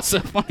the top. What's so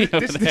funny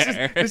over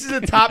there? This is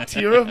the top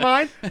tier of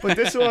mine. But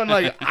this one,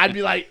 like I'd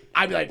be like,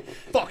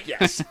 fuck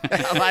yes.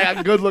 Like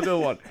a good looking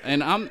one.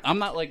 And I'm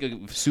not like a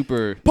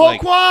super Paul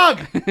like,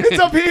 Quag, it's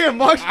up here.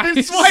 Mark's been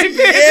I swiping.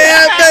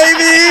 Yeah,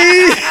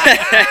 baby!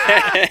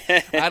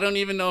 I don't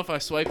even know if I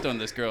swiped on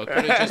this girl. It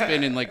could have just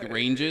been in like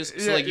ranges.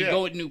 So Yeah, like you yeah.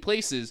 go at new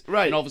places,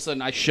 Right. and all of a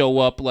sudden I show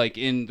up like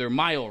in their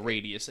mile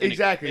radius. And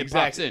it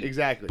pops in.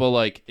 Exactly. But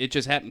like it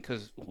just happened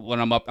because when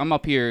I'm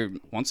up here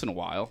once in a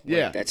while. Like,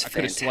 Yeah. That's I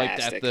could have swiped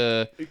at fantastic.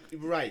 the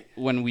Right.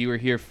 when we were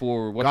here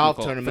for what Golf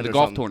for tournament the or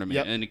golf something. tournament,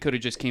 Yep. and it could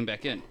have just came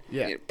back in.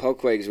 Yeah. Yeah,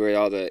 Poqueg's where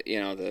all the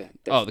the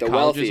Oh, the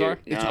colleges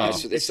wealthier. are? No,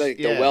 It's- it's like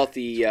yeah. the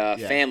wealthy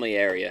family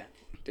area.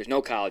 There's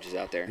no colleges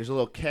out there. There's a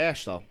little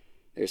cash though.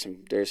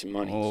 There's some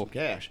money. Oh,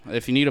 Cash.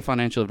 if you need a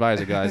financial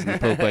advisor, guys, in the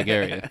Poqueg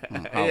area,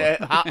 holla.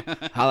 Yeah,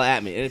 holla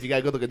at me. And if you got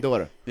a good looking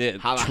daughter, Yeah,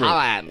 holla true.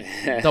 at me.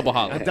 Double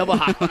holla. Double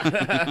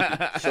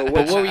holla. So But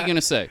what's what were you gonna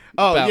say?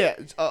 Oh about- yeah.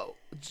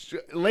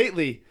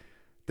 Lately,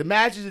 the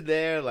matches are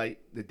there. Like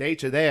the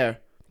dates are there.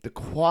 The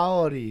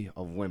quality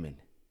of women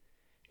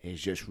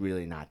is just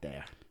really not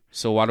there.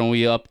 So why don't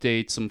we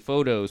update some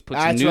photos, put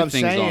some That's new what I'm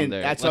things saying. on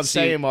there? That's what I'm Let's see-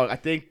 saying, Mark. I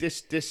think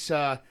this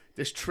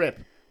trip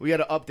we got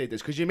to update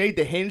this because you made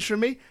the hinge for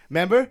me.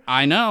 Remember,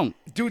 I know.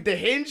 dude, the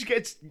hinge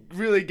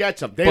really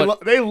gets them.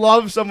 But- They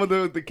love some of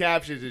the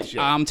captions and shit.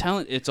 I'm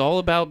telling, it's all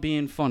about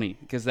being funny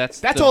because that's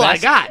That's all I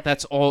got.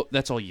 That's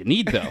all you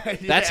need though.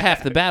 That's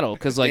half the battle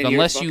because like and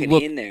unless you're you fucking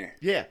look in there.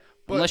 yeah,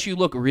 but unless you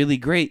look really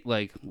great,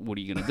 like what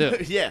are you gonna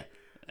do? yeah,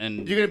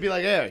 And you're gonna be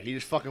like, yeah, he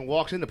just fucking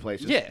walks into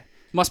places. yeah,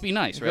 must be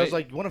nice, The right? girl's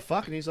like, you want to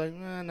fuck? And he's like,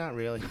 not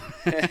really.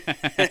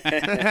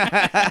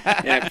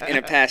 In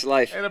a past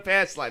life. In a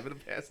past life.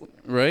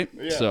 right?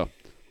 Yeah. So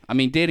I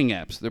mean, dating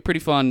apps, they're pretty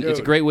fun. It's a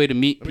Dude, great way to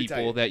meet me tell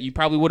people you. that you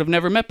probably would have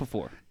never met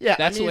before. Yeah,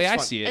 That's the way it's I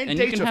fun. see it. And you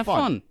dates can are have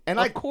fun. And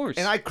of course.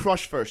 And I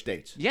crush first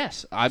dates.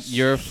 Yes,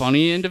 you're a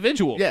funny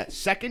individual. Yeah,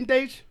 second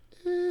date.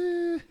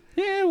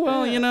 Yeah,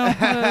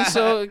 well,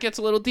 so it gets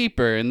a little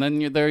deeper, and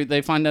then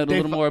they find out a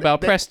little more about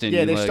Preston.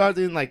 Yeah, they like, start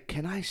thinking like,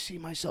 can I see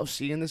myself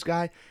seeing this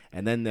guy?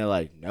 And then they're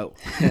like, no.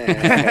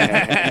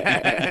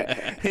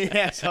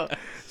 Yeah,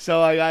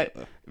 so I got,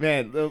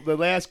 man, the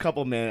last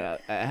couple, man,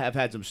 I have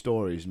had some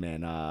stories,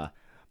 man. I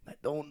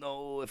don't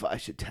know if I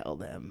should tell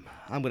them.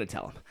 I'm gonna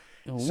tell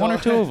them. One or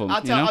two of them.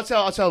 I'll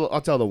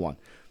tell the one.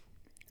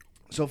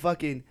 So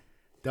fucking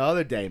the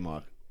other day,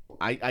 Mark,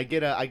 I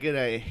get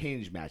a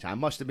Hinge match. I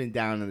must have been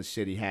down in the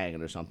city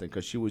hanging or something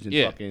because she was in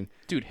fucking.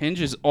 Dude,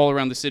 Hinge is all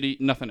around the city.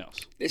 Nothing else.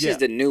 This Yeah. is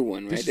the new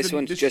one, right? This is This the-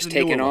 one's this is just the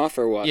newer taken one. off,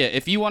 or what? Yeah,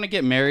 if you want to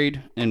get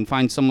married and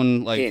find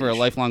someone like for a Hinge.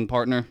 lifelong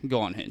partner,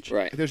 go on Hinge.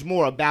 Right. There's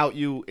more about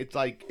you. It's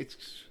like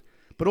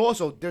but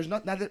also there's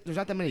not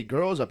that many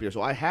girls up here.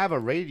 So I have a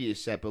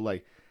radius set, but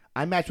like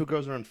I match with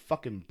girls that are in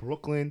fucking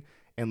Brooklyn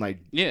and like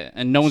Yeah,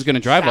 and no one's gonna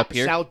drive up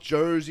here. South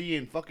Jersey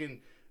and fucking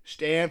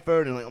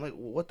Stanford, and like I'm like,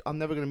 what? I'm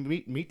never gonna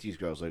meet these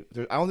girls. Like,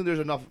 I don't think there's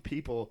enough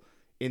people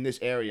in this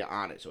area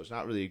on it, so it's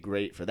not really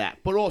great for that.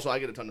 But also, I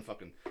get a ton of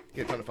fucking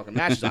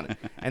matches on it,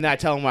 and then I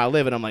tell them where I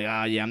live, and I'm like,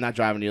 yeah, I'm not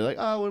driving to you. Like,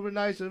 oh, would be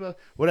nice,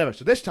 whatever.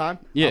 So this time,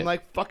 Yeah. I'm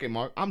like, fuck it,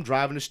 Mark, I'm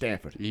driving to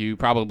Stanford. You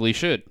probably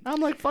should. I'm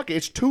like, fuck it,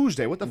 it's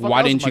Tuesday. What the fuck? Why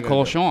else didn't am I you gonna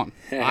call do? Sean?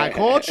 I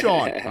called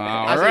Sean.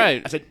 All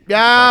right. I said,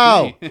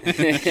 yo,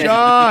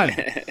 Sean.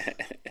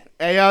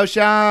 Hey, yo,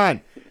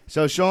 Sean.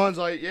 So Sean's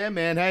like, yeah,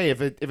 man. Hey,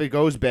 if it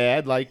goes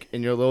bad, like,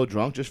 and you're a little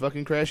drunk, just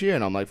fucking crash here.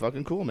 And I'm like,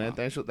 fucking cool, man.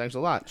 Thanks a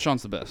lot.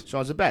 Sean's the best.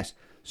 Sean's the best.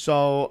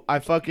 So I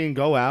fucking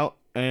go out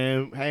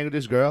and hang with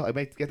this girl. I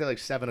get there like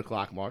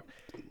 7:00, Mark.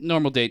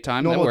 Normal date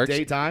time. That Normal works.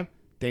 daytime.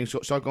 Things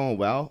start going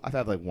well. I've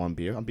had like one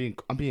beer. I'm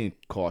being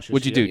cautious.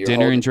 What'd you here. do? You're Dinner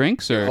holding- and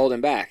drinks You're or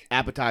holding back.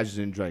 Appetizers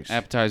and drinks.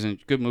 appetizing?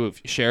 Good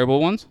move. Shareable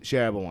ones.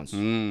 Shareable ones.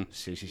 Mm.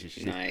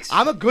 See. Nice.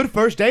 I'm a good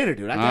first dater,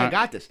 dude. I think I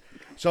got this.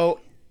 So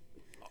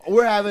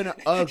we're having a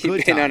You've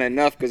good been time. on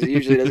enough because it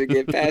usually doesn't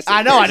get past. the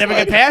I know. I first never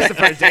one. get past the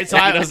first date, so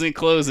If I it doesn't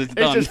close, it's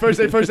It's done. just first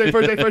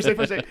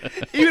day.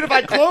 Even if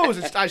I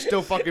close, I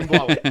still fucking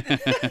blow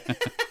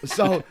it.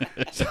 So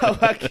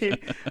fucking,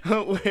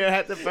 we're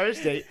at the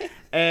first date,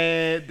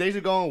 and things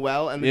are going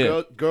well, and the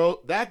Yeah.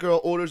 that girl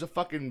orders a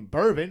fucking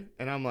bourbon,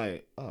 and I'm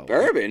like, oh,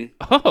 Bourbon.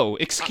 Oh,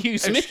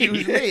 excuse me.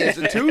 excuse me, it's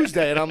a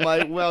Tuesday, and I'm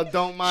like, well,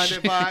 don't mind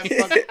if I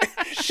fucking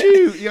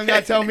shoot. You don't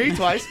gotta tell me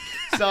twice.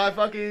 So I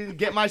fucking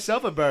get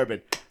myself a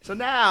bourbon. So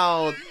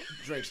now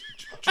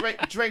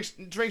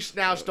drinks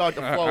now start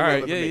to flow. All a right,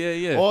 little bit for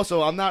me. yeah.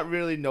 Also, I'm not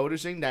really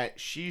noticing that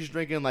she's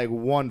drinking like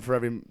one for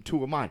every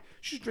two of mine.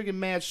 She's drinking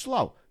mad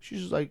slow. She's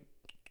just like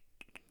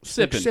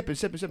Sipping.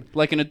 sipping.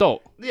 Like an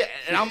adult. Yeah,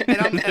 and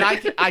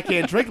I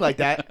can't drink like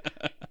that.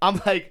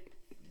 I'm like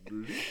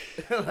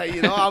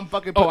I'm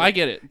fucking. Oh, I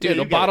get it, dude.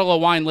 you A get bottle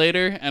of wine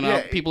later, and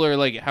Yeah. people are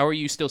like, "How are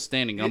you still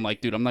standing?" And I'm like,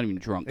 "Dude, I'm not even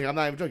drunk." Like, I'm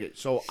not even drinking.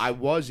 So I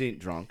wasn't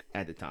drunk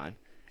at the time,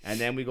 and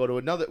then we go to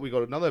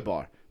another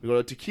bar. We go to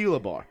a tequila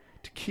bar.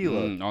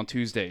 Tequila. On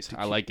Tuesdays,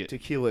 I like it.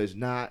 Tequila is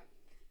not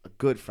a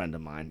good friend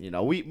of mine. You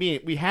know,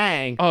 we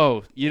hang.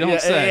 Oh, you don't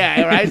say.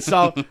 Yeah, right.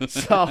 So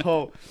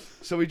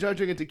we start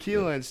drinking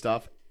tequila and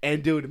stuff.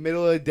 And dude,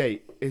 middle of the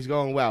date is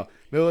going well.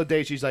 Middle of the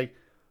date, she's like,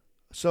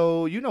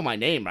 "So you know my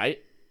name,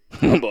 right?"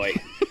 Oh boy.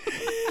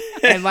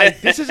 And like,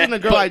 this isn't a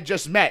girl I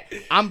just met.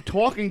 I'm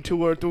talking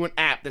to her through an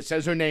app that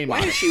says her name Why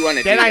on does it. she want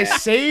to do Then I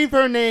that? save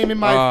her name in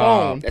my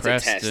phone, That's a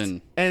test. Preston.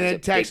 and That's then a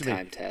text me.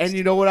 big-time test. And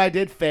you know what I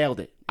did? Failed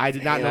it. I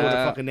did not know what the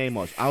Yeah. fucking name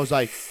was. I was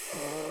like,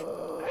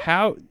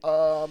 How?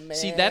 man.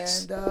 See,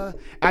 that's-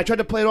 I tried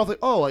to play it off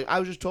like, like I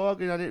was just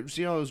talking. I didn't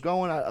see how it was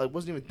going. I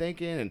wasn't even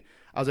thinking, and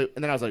I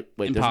was like,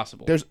 wait,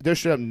 Impossible. There's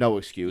straight up no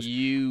excuse.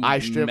 You I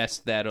straight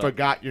messed that up.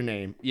 Forgot your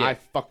name. Yeah. I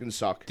fucking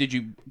suck. Did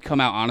you come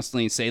out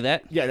honestly and say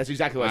that? Yeah, that's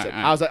exactly what I said.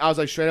 Alright. I was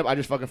like straight up, I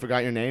just fucking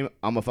forgot your name.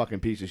 I'm a fucking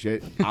piece of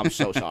shit. I'm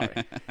so sorry.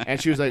 And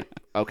she was like,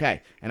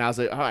 okay. And I was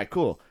like, all right,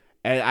 cool.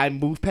 And I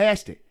moved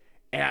past it.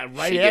 And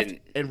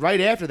right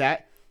after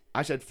that,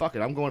 I said, fuck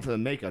it, I'm going for the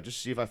makeup just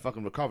to see if I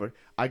fucking recovered.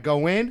 I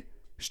go in,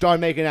 start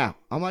making out.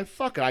 I'm like,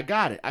 fuck it, I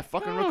got it. I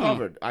fucking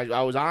recovered.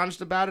 I was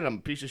honest about it. I'm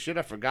a piece of shit.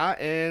 I forgot,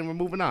 and we're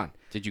moving on.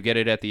 Did you get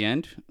it at the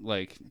end?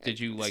 Like, did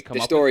you like come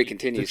The up? story with, The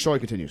continues. story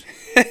continues.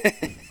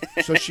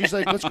 So she's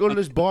like, let's go to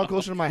this bar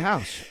closer to my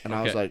house. And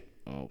I was Okay. like,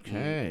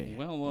 okay.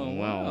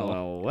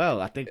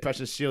 Well. I think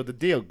Preston sealed the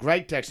deal.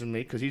 Greg texted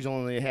me because he's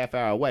only a half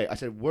hour away. I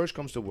said, worst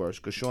comes to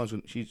worst, because Sean's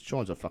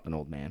a fucking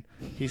old man.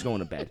 He's going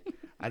to bed.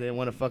 I didn't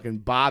want to fucking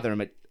bother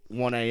him at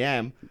 1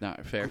 a.m. No,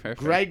 fair.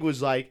 Greg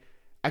was like,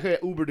 I could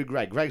Uber to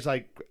Greg. Greg's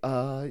like,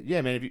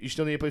 yeah, man, if you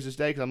still need a place to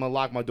stay, because I'm going to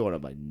lock my door.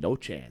 I'm like, no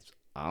chance.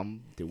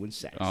 I'm doing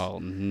sex. Oh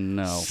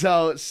no.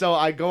 So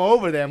I go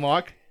over there,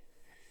 Mark,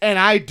 and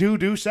I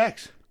do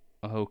sex.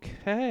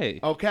 Okay.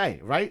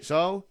 Okay, right?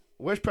 So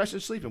where's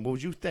Preston sleeping? What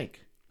would you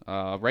think?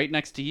 Right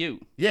next to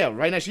you. Yeah,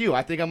 right next to you.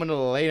 I think I'm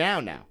gonna lay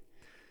down now.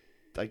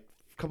 Like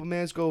a couple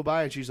minutes go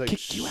by, and she's like,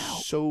 Kick you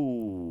out. So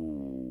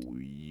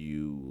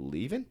you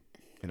leaving?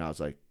 And I was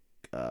like,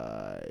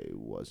 I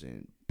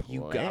wasn't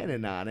You got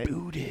planning on it.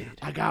 booted.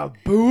 I got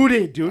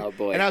booted, dude. Oh,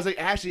 boy. And I was like,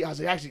 actually,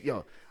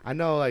 yo, I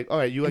know, like, all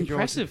right, you like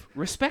Impressive,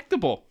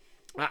 respectable.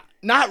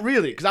 not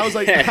really, because I was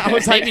like,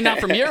 Maybe not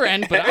from your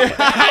end, but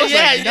I was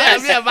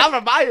yeah. But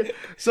I'm buying.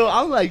 So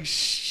I was like,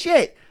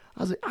 shit.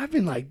 I was like, I've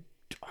been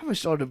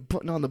started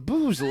putting on the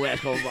booze the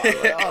last couple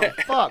months. Like,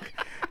 oh fuck.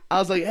 I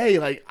was like, hey,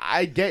 like,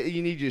 I get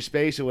you need your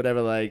space or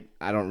whatever. Like,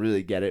 I don't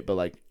really get it, but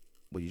like,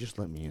 well, you just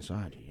let me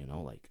inside, you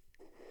know, like.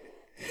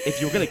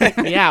 If you were gonna kick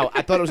me out,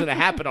 I thought it was gonna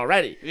happen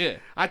already. Yeah.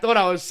 I thought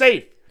I was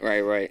safe.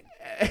 Right.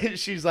 And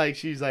she's like,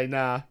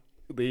 nah,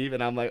 leave.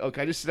 And I'm like,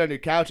 okay, just sit on your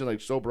couch and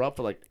like sober up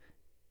for like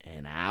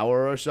an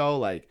hour or so.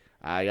 Like,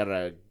 I got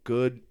a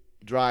good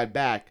drive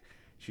back.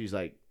 She's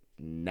like,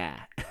 nah.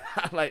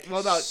 I'm like,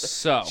 well, no.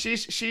 So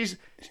She's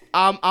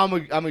I'm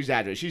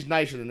exaggerating. She's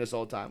nicer than this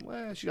all the time.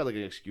 Well, she got like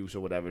an excuse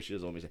or whatever. She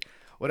doesn't want me to say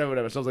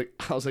whatever. So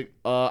I was like,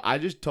 I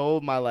just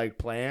told my like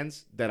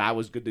plans that I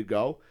was good to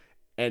go,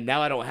 and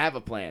now I don't have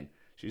a plan.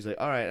 She's like,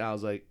 all right. And I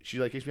was like, she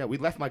like kicks me out. We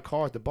left my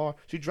car at the bar.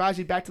 She drives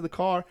me back to the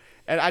car,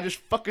 and I just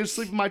fucking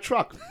sleep in my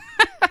truck.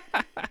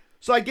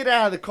 So I get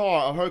out of the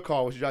car, or her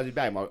car, when she drives me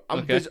back.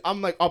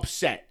 I'm like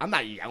upset. I'm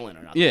not yelling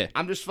or nothing. Yeah.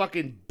 I'm just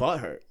fucking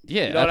butthurt.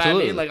 Yeah, you know what I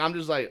absolutely. mean? Like, I'm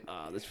just like,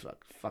 oh, this fuck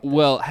this.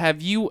 well,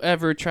 have you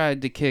ever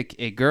tried to kick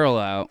a girl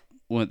out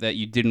that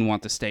you didn't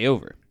want to stay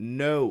over?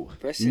 No.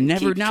 Preston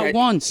Never, not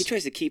once. He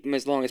tries to keep him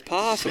as long as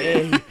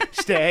possible.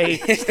 Stay.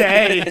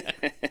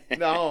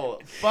 No,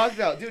 fuck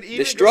no, dude. Even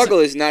The struggle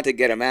is not to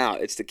get him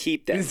out; it's to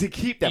keep them. is to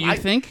keep them. You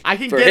think? I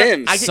can For get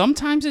him, I can,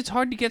 Sometimes it's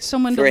hard to get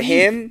someone to For leave.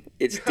 him,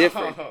 it's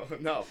different.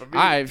 No, for me.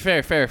 All right,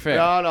 fair.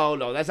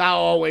 No. That's not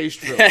always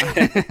true.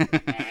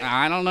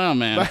 I don't know,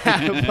 man.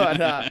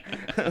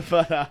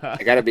 but I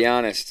gotta be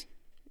honest.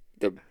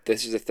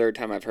 This is the third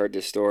time I've heard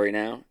this story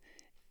now,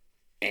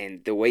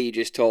 and the way you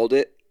just told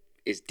it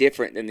is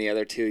different than the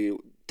other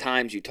two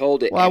times you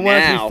told it. well, I and want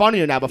it to now, be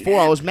funnier now. Before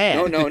I was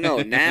mad. No.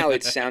 Now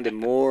it sounded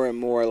more and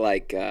more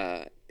like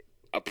a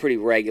pretty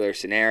regular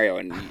scenario,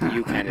 and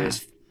you kind of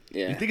just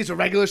You think it's a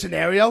regular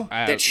scenario?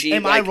 that she.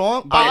 Am I like,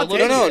 wrong? by a I'll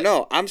little- take it.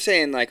 No. I'm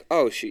saying like,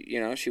 oh, she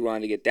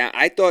wanted to get down.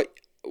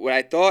 What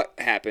I thought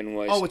happened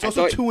was. Oh, it's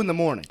also 2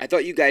 a.m. I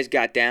thought you guys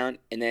got down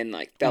and then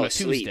like fell On a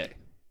asleep. Tuesday.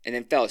 And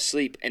then fell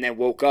asleep and then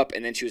woke up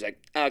and then she was like,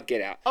 "Oh,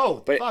 get out."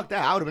 Oh, But- fuck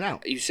that! I would have been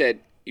out. You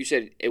said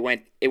it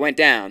went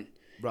down,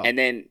 Bro, and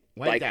then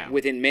went like down.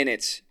 within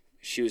minutes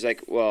she was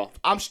like, "Well,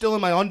 I'm still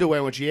in my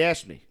underwear when she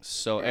asked me.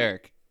 So,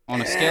 Eric,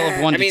 on a scale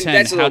of 1 I mean to 10,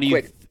 that's a how little do you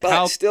quick, but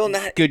how still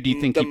not good do you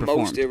think the he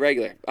performed? most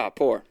irregular.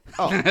 Poor,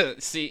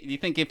 See, do you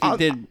think if he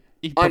performed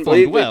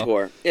unbelievably well,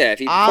 poor. Yeah, if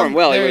he performed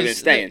well, he would have been there's-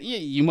 staying. yeah,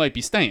 you might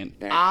be staying.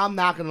 I'm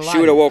not gonna lie. She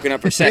would to have you. woken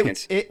up for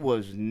seconds. It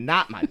was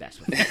not my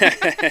best one.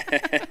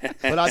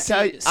 But I'll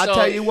So,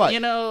 tell you what. You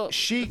know,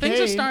 she things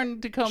came, are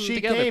starting to come She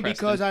together. came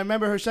Preston. because I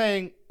remember her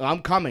saying,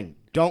 "I'm coming.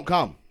 Don't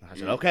come." I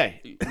said,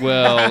 "Okay."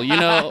 Well, you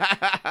know,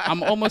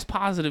 I'm almost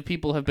positive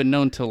people have been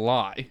known to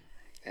lie.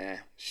 Yeah,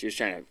 she was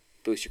trying to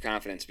boost your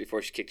confidence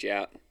before she kicked you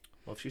out.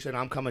 Well, if she said,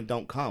 "I'm coming.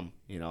 Don't come,"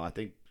 I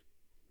think,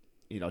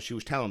 she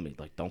was telling me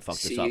like, "Don't fuck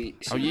this up."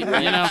 Oh, you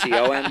know,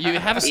 C-O-M? you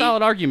have a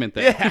solid argument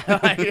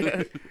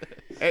there.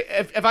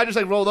 If I just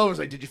like rolled over, and was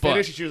like, "Did you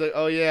finish?" And she was like,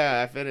 "Oh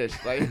yeah, I finished."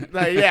 Like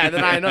yeah,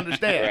 then I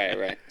understand.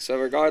 Right. So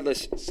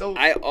regardless, So-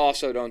 I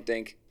also don't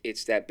think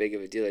it's that big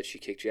of a deal that she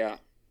kicked you out.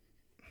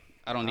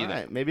 I don't All either.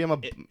 right, maybe I'm a.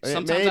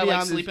 Sometimes maybe I like I'm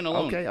just- sleeping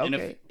alone. Okay. And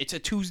if it's a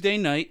Tuesday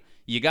night,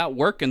 you got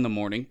work in the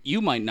morning.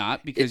 You might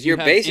not because You're you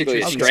have basically a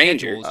interesting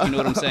stranger. schedules. You know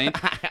what I'm saying?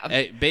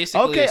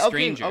 Basically a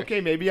stranger.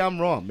 Okay. Maybe I'm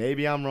wrong.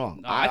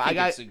 I think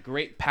it's a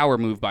great power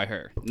move by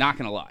her. Not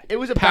gonna lie. It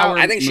was a power. power-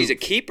 I think she's a move.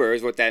 keeper,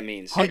 is what that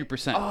means.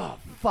 100%. Oh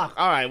fuck!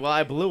 All right, well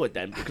I blew it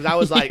then because I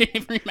was like,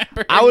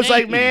 Remember I her was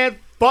like, name. man,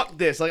 fuck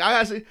this. Like I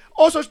gotta say,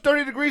 also it's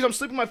 30 degrees. I'm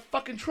sleeping in my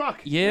fucking truck.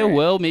 Yeah, Right,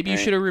 well, maybe you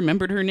right. should have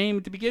remembered her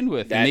name to begin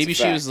with. And That's maybe a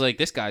she fact. was like,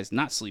 this guy's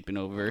not sleeping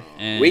over.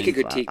 And We could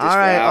critique this All for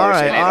right, hours,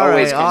 and it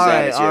always comes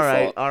out it's your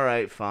fault. all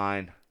right,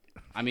 fine.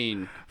 I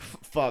mean,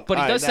 Fuck. but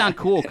all it right, does now- sound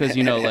cool because,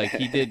 like,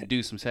 he did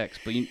do some sex.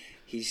 But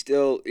He's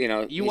still, he You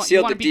want- sealed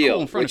you wanna the be cool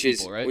deal, in front of which is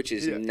people, right? which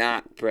is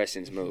not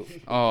Preston's move.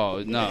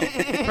 oh, no.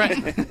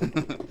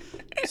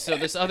 So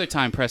this other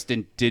time,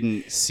 Preston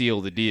didn't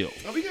seal the deal.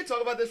 Are we gonna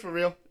talk about this for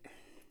real?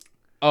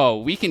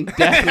 Oh, we can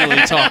definitely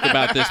talk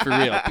about this for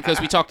real because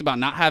we talked about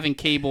not having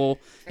cable.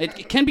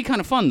 It can be kind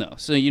of fun though.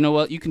 So you know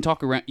what? You can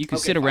talk around. You can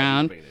Okay, sit fine,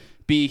 around, bring it in.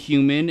 be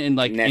human, and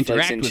like Netflix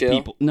interact and with chill?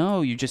 people.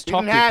 No, you just We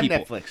talk didn't to have people.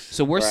 Netflix.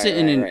 So we're Right,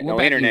 sitting right, in right. we're No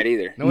back internet in,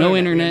 either. No No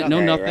internet, internet, no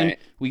Right, nothing. right.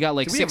 We got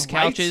like Do we 6 have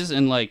lights? couches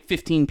and like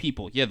 15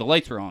 people. Yeah, the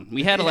lights were on.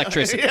 We had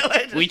electricity. Yeah,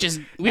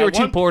 we At were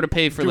too one- poor to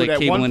pay for Dude, like at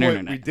cable one and point,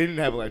 internet. we didn't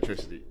have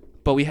electricity.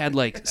 But we had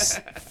like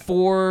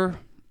 4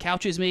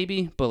 couches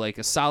maybe, but like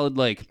a solid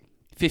like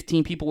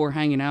 15 people were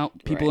hanging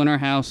out. People Right. in our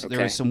house. There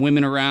Okay. were some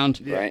women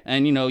around. Right.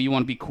 And you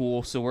want to be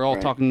cool, so we're all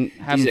Right. talking,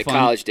 having These are fun.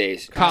 college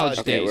days. College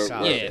Okay, days.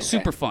 we're- Yeah, okay.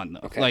 super fun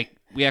though. Okay. Like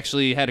We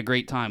actually had a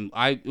great time.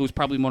 It was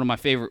probably one of my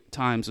favorite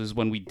times was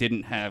when we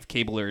didn't have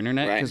cable or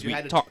internet Right. because You we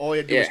had to, talked. all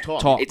you had to do was Yeah.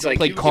 talk. It's like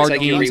played it's card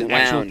like you games and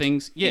actual rewound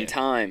things. Yeah. in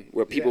time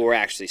where people were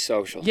actually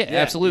social. Yeah,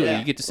 absolutely. yeah.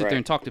 You get to sit there Right.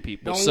 and talk to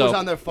people. No one so was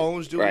on their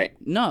phones doing Right.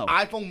 no,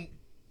 iPhone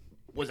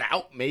was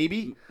out,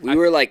 maybe. We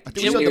were like think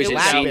we still juniors had and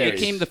the seniors.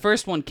 Blackberries. the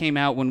first one came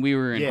out when we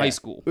were in high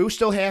school. It was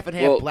still half and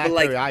half Well, but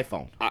BlackBerry like-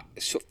 iPhone.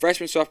 So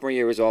freshman, sophomore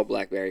year was all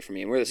BlackBerry for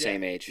me, and we're the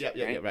same age. Yeah,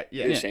 yeah, right? yeah, right.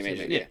 Yeah, We're the yeah, same same age.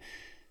 age. Yeah.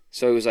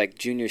 So it was like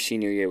junior,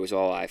 senior year was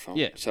all iPhone.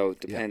 Yeah. So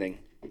depending.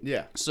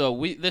 Yeah.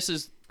 So this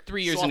is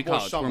 3 years into Sophomore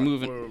college. summer. We're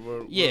moving.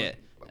 We're Yeah,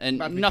 and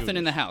about to be nothing in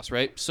juniors. the house,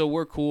 right? So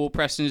we're cool.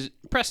 Preston's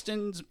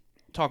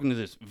talking to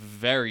this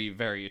very,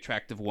 very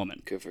attractive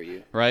woman, Good for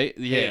you. right?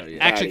 Yeah, yeah.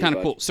 actually Howdy, kind of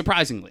bud. cool.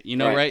 Surprisingly, you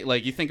know, Right. right?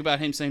 Like you think about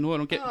him saying, "No, I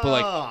don't get," but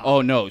like, Ah.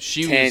 oh no,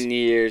 she 10 was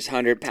years,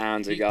 100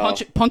 pounds ago.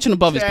 punching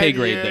above his 10 pay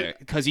grade years. there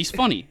because he's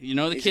funny. You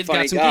know, the He's a kid's funny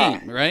got some guy.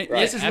 game, right? Right.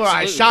 This is where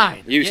I absolutely.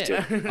 shine. Used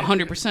Yeah, to.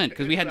 100%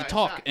 because we had to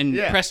talk, and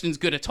Yeah. Preston's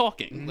good at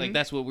talking. Like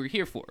that's what we're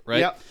here for, right?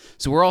 Yep.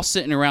 So we're all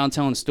sitting around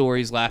telling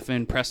stories,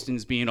 laughing.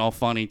 Preston's being all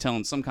funny,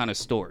 telling some kind of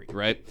story,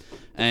 right?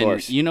 And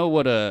course. you know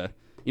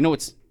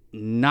what's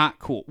not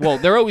cool. Well,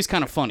 they're always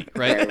kind of funny,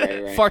 right?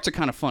 Right. Farts are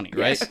kind of funny,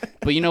 right? Yes.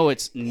 But you know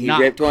what's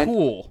not ripped one?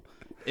 cool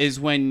is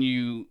when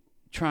you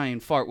try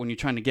and fart when you're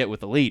trying to get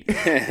with a lady.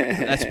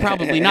 That's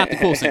probably not the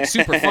coolest thing.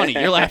 Super funny.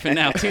 You're laughing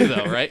now too,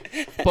 though, right?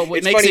 But what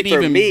It's makes funny it for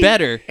even me.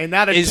 better And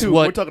not a is two.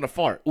 what We're talking a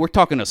fart. we're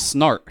talking a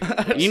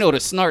snart. You know what a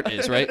snart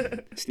is, right?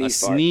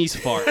 Sneeze a fart. sneeze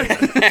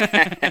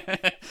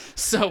fart.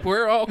 So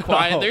we're all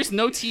quiet. Bro. There's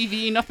no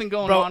TV, nothing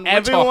going Bro, on. We're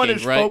everyone talking,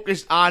 is right?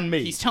 focused on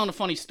me. He's telling a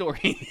funny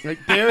story. Like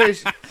there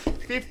is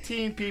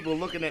 15 people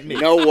looking at me.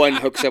 No one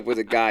hooks up with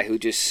a guy who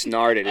just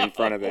snarted in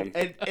front of them.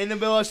 And in the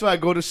middle of so I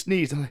go to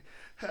sneeze. I'm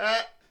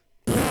like,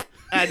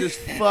 I just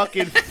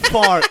fucking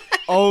fart.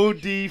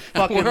 OD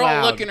fucking We're all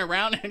loud. looking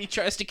around, and he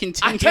tries to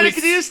continue. I'm trying to his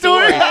continue the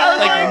story.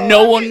 Like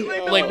no one,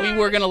 like we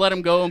were gonna let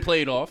him go and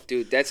play it off.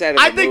 Dude, that's out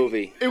of I the think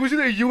movie. it was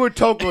either you or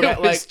Toko that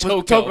It like was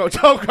Toko.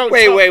 Toko.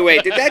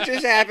 Wait. Did that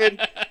just happen?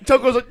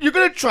 Toko's like, you're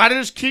gonna try to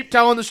just keep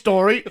telling the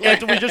story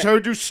after we just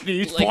heard you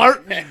sneeze Like,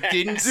 fart? we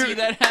didn't see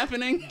that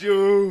happening.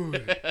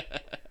 Dude.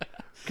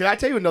 Can I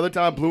tell you another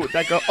time I blew with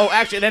that girl? Oh,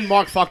 actually, and then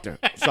Mark fucked her.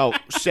 So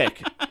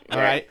sick. All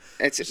right.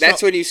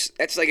 That's when you.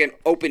 That's like an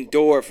open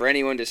door for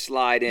anyone to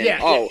slide in. Yeah.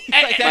 Oh,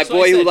 Like, my that's what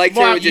boy I who said. liked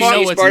Mark, her with you just know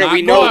sneeze it's farted. not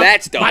We know Mark,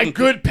 that's dumb. My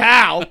good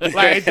pal.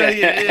 Like,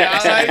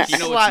 You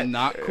know what's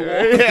not cool?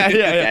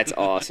 Yeah. That's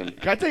awesome.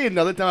 Can I tell you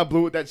another time I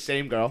blew with that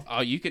same girl?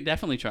 Oh, you could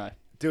definitely try.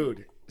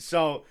 Dude,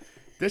 so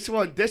this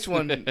one's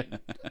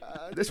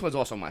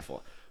also my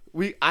fault.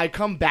 I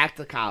come back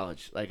to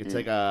college, like it's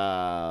like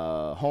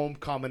a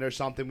homecoming or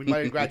something. We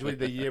might have graduated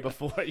the year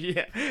before.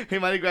 Yeah, we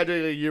might have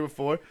graduated the year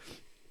before.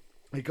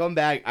 We come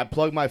back. I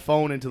plug my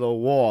phone into the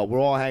wall. We're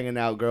all hanging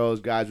out, girls,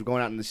 guys. We're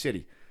going out in the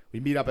city. We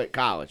meet up at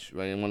college,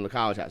 right, in one of the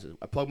college houses.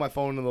 I plug my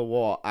phone into the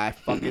wall. I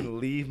fucking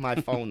leave my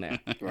phone there.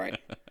 Right.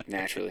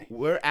 Naturally.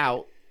 We're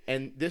out,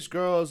 and this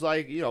girl is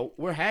like,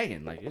 we're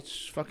hanging. Like,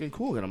 it's fucking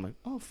cool. And I'm like,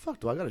 oh, fuck,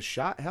 do I got a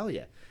shot? Hell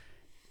yeah.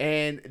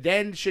 And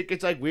then shit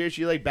gets, like, weird.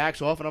 She, like,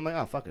 backs off, and I'm like,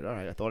 oh, fuck it. All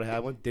right, I thought I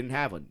had one. Didn't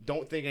have one.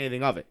 Don't think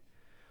anything of it.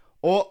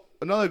 Or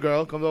another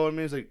girl comes over to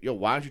me and is like, yo,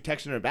 why aren't you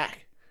texting her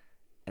back?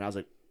 And I was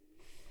like,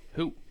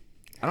 Who?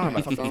 I don't have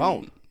my fucking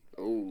phone.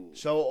 Ooh.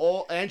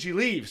 And she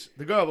leaves.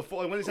 The girl,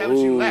 before, when this happened,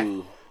 she left.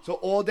 Ooh. So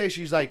all day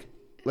she's like,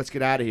 let's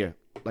get out of here.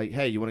 Like,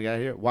 hey, you want to get out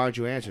of here? Why aren't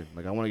you answering?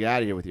 Like, I want to get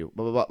out of here with you.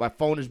 Blah, blah, blah. My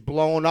phone is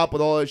blowing up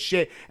with all this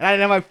shit, and I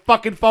didn't have my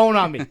fucking phone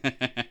on me.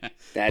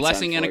 That's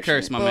Blessing and a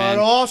curse, my But man.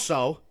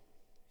 also,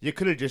 you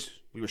could have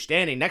we were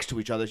standing next to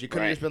each other. So you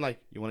could have Right. just been like,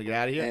 you want to get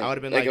out of here? Yeah, I would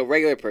have been like a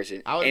regular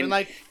person. I would've been And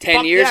like, 10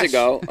 fuck years yes.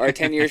 ago, or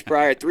 10 years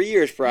prior, 3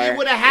 years prior.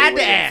 would've had it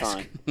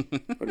to would've been ask.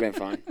 fine. Would have been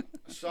fine.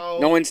 so.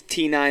 No one's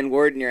T9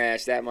 wording your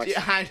ass that much.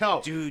 Yeah, I know.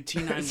 Dude,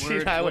 T9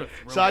 word. T9 what word.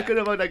 a So I throwback. could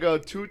have let that go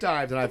 2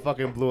 times, and I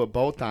fucking blew it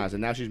both times.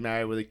 And now she's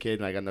married with a kid,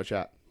 and I got no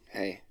shot.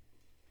 Hey,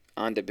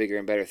 on to bigger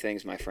and better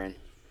things, my friend.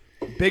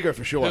 Bigger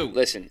for sure. Who?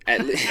 Listen,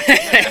 at least. you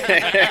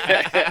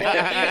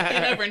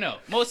never know.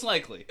 Most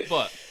likely,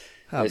 but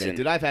Oh, Listen. man,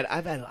 dude, I've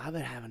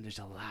been having just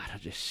a lot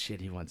of just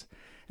shitty ones.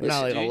 Listen,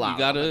 Not like dude, a you lot.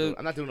 gotta-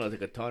 I'm not doing like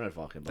a ton of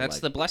fucking. But that's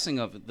like, the blessing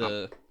of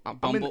the I'm in-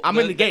 Bumble. I'm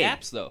in the game.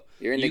 apps, though.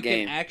 You're in the you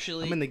game. Can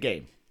actually, I'm in the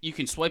game. you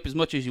can swipe as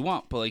much as you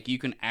want, but like you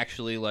can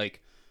actually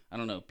like, I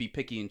don't know, be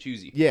picky and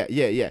choosy.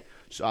 Yeah.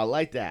 So I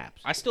like the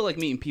apps. I still like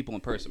meeting people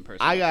in person.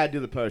 Personally, I gotta do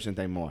the person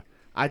thing more.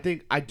 I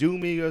think I do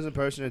meet girls in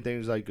person, and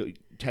things like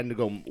tend to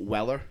go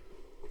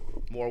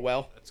more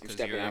well. because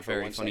stepping you're a out for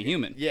very 1 funny second.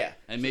 human. Yeah.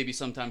 and maybe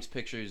sometimes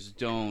pictures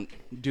don't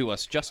do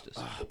us justice.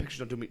 Pictures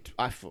don't do me.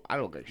 I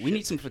don't get shit. We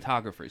need some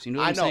photographers. You know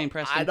what I I'm know. saying,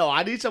 Preston? I know.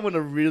 I need someone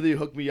to really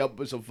hook me up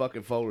with some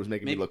fucking photos,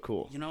 making me look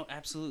cool. You know,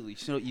 absolutely.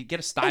 So you get a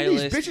And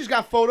stylist. these bitches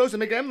got photos and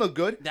make them look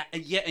good.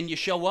 Yeah, and you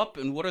show up,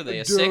 and what are they?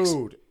 A Dude,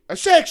 6? a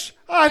 6.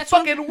 I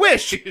fucking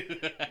wish,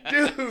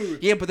 dude.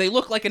 Yeah, but they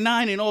look like a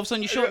 9, and all of a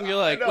sudden you show up, and you're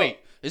I like, know. wait,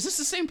 is this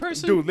the same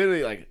person? Dude,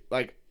 literally,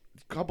 like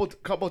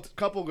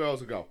couple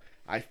girls ago,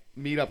 I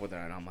meet up with her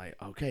and I'm like,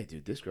 okay,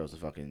 dude, this girl's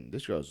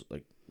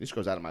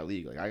out of my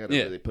league. Like, I gotta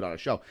Yeah. really put on a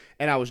show.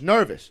 And I was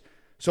nervous,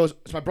 So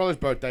it's my brother's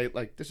birthday.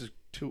 Like this is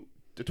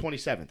the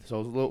 27th. So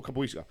it was a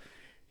couple weeks ago.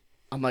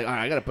 I'm like, all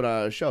right, I gotta put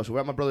on a show. So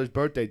we're at my brother's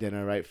birthday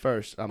dinner, right?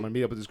 First, I'm gonna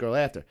meet up with this girl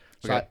after.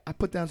 So Okay. I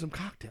put down some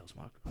cocktails,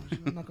 Mark.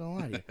 I'm not gonna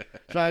lie to you.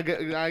 So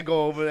I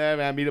go over there,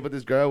 man. I meet up with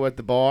this girl. We're at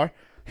the bar,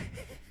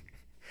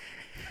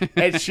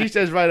 and she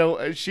says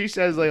she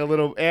says like a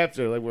little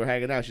after, like we're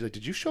hanging out. She's like,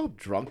 "Did you show up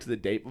drunk to the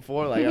date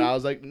before?" Like, and I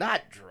was like,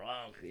 "Not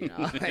drunk, you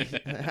know.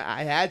 Like,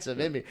 I had some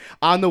in me."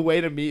 On the way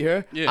to meet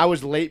her, Yeah. I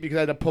was late because I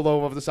had to pull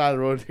over the side of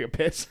the road to take a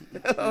piss.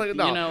 Like,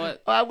 no, You know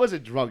what? I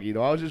wasn't drunk, you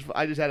know.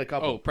 I just had a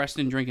couple. Oh,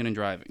 Preston drinking and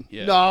driving.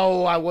 Yeah.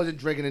 No, I wasn't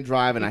drinking and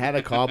driving. I had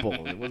a couple.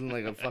 It wasn't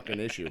like a fucking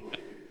issue.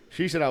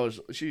 She said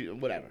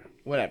whatever.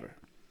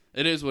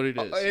 It is what it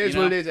is. It is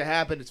what it is. It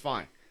happened. It's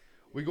fine.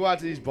 We go out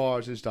to these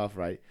bars and stuff,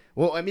 right?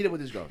 Well, I meet up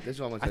with this girl. This is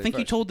what I'm gonna I say think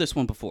you first. told this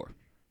one before.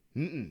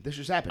 This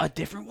just happened. A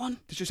different one?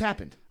 This just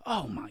happened.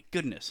 Oh my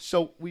goodness.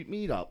 So we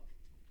meet up,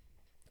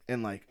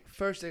 and like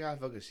first thing I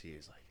fucking see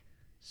is like,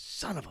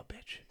 son of a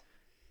bitch.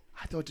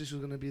 I thought this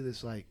was gonna be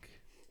this like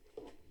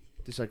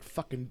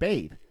fucking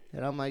babe,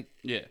 and I'm like,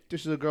 Yeah.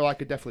 this is a girl I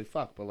could definitely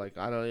fuck, but like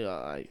I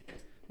don't,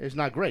 it's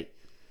not great.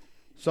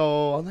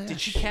 So I'm like,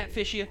 Did she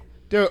catfish you?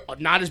 they're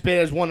not as bad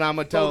as one I'm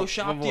gonna tell.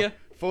 Photoshopped ya?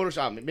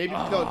 Photoshop me. Maybe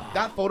no,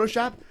 not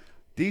Photoshop.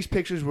 These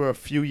pictures were a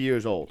few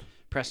years old,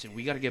 Preston,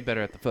 we got to get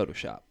better at the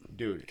Photoshop.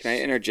 dude. Can I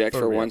interject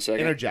for real. 1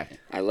 second? Interject.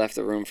 I left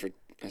the room for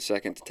a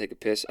second to take a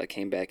piss. I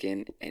came back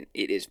in, and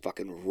it is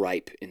fucking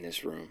ripe in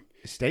this room.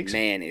 Steaks.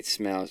 Man, it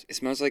smells. It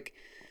smells like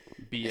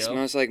BL.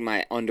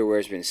 my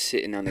underwear's been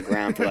sitting on the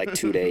ground for like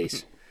 2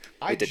 days.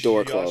 I with the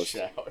door just closed.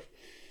 showered.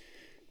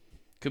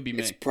 Could be me.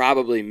 It's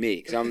probably me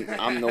because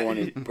I'm the one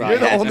who probably You're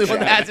the hasn't only one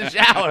that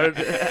showered.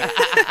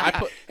 hasn't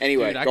showered.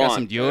 Anyway, Dude, I go got on.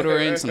 some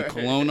deodorant, some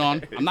cologne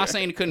on. I'm not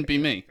saying it couldn't be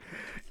me.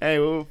 Hey,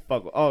 well,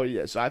 fuck. Oh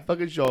yeah. So I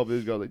fucking show up.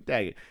 This girl like,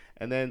 dang it.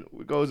 And then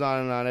it goes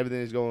on and on.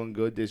 Everything is going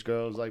good. This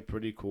girl's like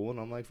pretty cool,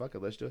 and I'm like, fuck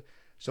it, let's do it.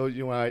 So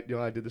you know why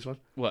I did this one?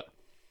 What?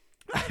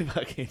 I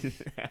fucking,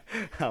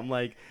 I'm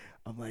like,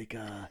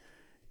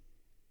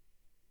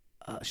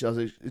 she was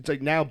like, it's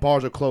like now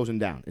bars are closing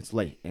down. It's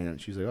late, and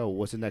she's like, oh,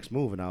 what's the next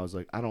move? And I was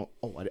like, I don't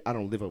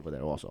live over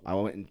there. Also, I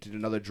went and did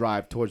another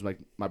drive towards like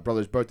my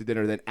brother's birthday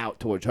dinner, then out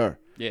towards her.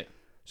 Yeah.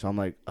 So I'm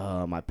like,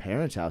 my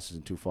parents' house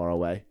isn't too far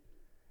away,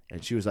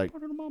 and she was like, Go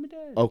to mom and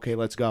dad. okay,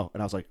 let's go.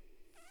 And I was like,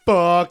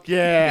 fuck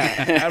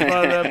yeah. I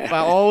brought up my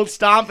old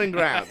stomping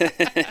ground.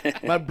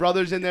 My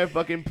brother's in there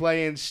fucking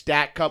playing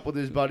Stat Cup with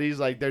his buddies.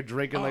 Like, they're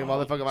drinking like a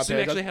motherfucker. My So you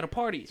parents. actually had a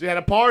party. So we had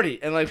a party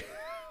and like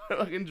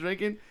fucking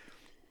drinking.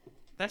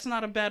 That's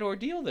not a bad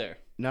ordeal there.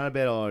 Not a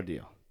bad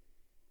ordeal.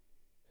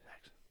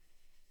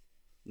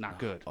 Not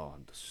good. Oh,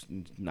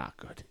 not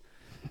good.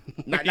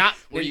 not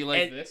Were you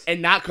like and, this?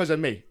 And not because of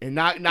me. And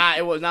not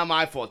it was not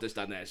my fault this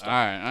done that stuff. All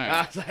right.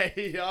 I was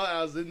like,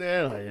 I was in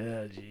there like,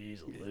 yeah, jeez,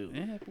 Lou.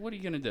 Yeah, but what are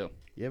you going to do?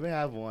 You ever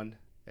have one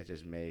that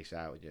just makes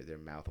out with their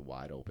mouth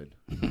wide open?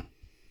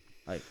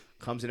 Like,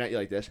 comes in at you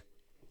like this?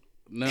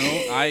 No,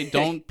 I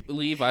don't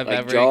believe I've Like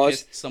ever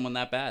Jaws? kissed someone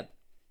that bad.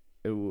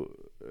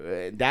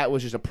 That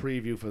was just a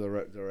preview for the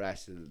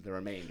rest of the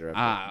remainder of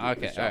Ah,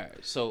 the okay. show. All right.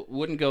 So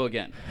wouldn't go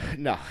again.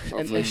 No.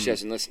 Hopefully she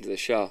doesn't listen to the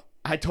show.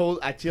 I tell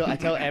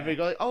every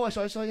girl, like, oh, I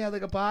saw you had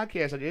like a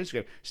podcast on your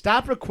Instagram.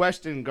 Stop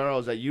requesting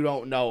girls that you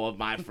don't know of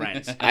my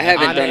friends. I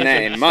haven't On done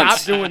that Instagram. in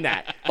months. Stop doing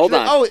that. Hold She's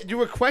like, on. oh, you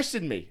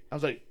requested me. I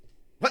was like,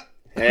 what?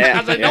 Yeah. I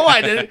was like, no,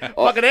 I didn't.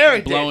 Fucking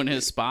Eric Blowing did.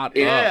 his spot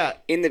Yeah.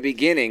 up. In the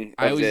beginning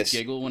I of always this,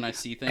 giggle when I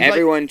see things.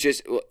 everyone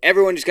just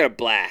got a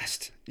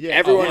blast. Yeah.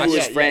 Everyone Oh, who yeah,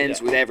 was yeah, friends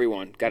yeah. with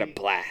everyone got a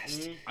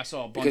blast I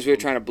saw a bunch because we were of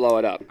them. trying to blow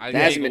it up. I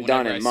That hasn't been giggle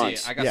done whenever in I see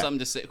months. it. I got Yeah. something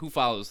to say. Who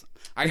follows?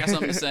 I got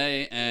something to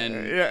say, and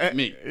Yeah.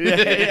 me.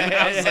 Yeah.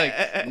 I was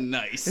like,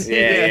 nice.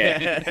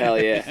 Yeah,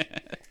 hell yeah.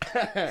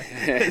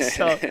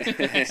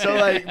 so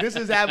like this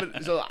is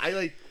happening. So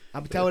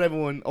I'm telling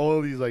everyone, all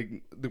of these like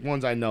the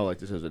ones I know, like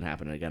this isn't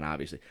happening again.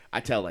 Obviously, I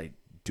tell like,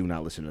 do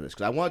not listen to this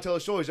because I want to tell the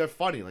stories. They're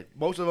funny. Like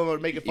most of them are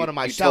making fun of You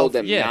myself. told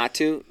them Yeah. not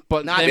to.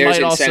 But Not- they There's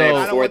might incentive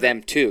also. for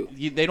them too.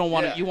 They don't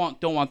want Yeah.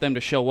 don't want them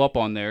to show up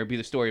on there, be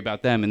the story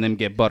about them, and then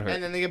get butthurt.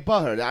 And then they get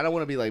butthurt. I don't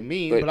want to be like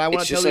mean, But but I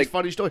want it's to tell just these like-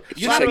 funny stories. it's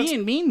You're just not like-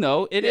 being mean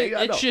though. Yeah,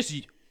 I know. It's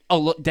just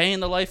day in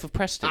the life of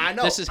Preston. I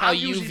know. This is how I'm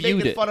you usually viewed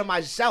making it. fun of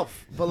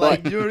myself, but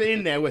like you're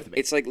in there with me.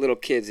 It's like little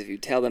kids. If you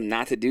tell them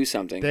not to do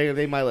something,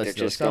 They might listen.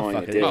 They're just to it. So going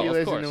fuck to it. do If it. you Oh, of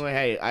listen course. to it,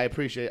 hey, I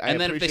appreciate. And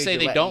then if they appreciate say you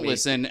they letting don't me.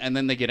 listen, and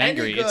then they get And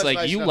angry, you're it's good, like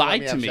nice you enough to let lied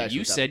me to have me. sex You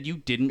with them. said you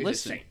didn't It's the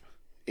listen. same.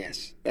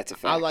 yes, that's a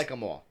fact. I like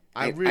them all.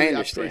 I I really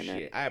understand appreciate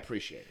that. it. I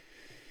appreciate it.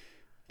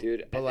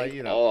 Dude, But, I like, think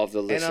you know, all of the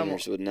and I'm-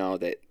 listeners would know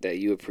that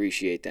you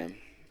appreciate them.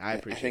 I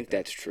appreciate. I think that.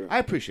 that's true. I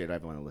appreciate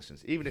everyone that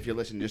listens, even if you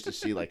listen just to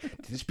see like,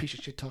 did this piece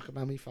of shit talk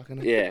about me fucking?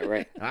 Up? Yeah,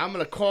 right. And I'm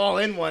gonna call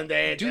in one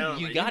day. And Dude, tell them,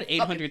 you like, got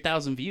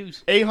 800,000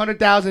 views.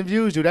 800,000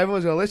 views, dude.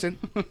 Everyone's gonna listen.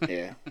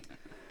 Yeah.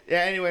 Yeah.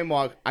 Anyway,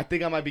 Mark, I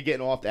think I might be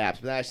getting off the apps,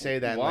 but then I say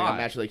that and, like, I'm Why?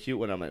 naturally cute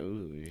when I'm like,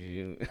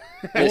 ooh.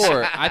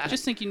 Or I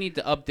just think you need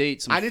to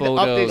update some I need photos.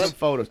 to update some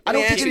photos. I Let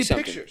me don't ask take you any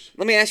something. pictures.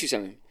 Let me ask you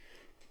something.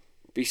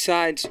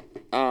 Besides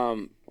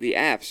the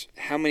apps,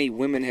 how many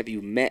women have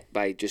you met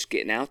by just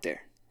getting out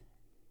there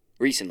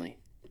recently?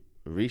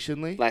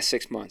 Recently, Last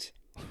 6 months.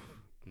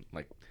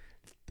 like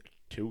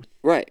 2,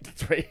 Right.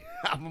 3.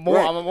 I'm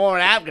Right. a more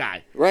an app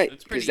guy. Right.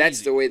 It's pretty Because that's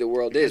easy. the way the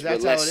world is.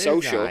 Because We're that's less how it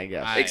is now, social. I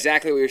guess. I-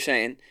 Exactly what you're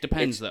saying.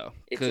 Depends, It's- though.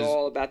 It's 'Cause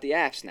all about the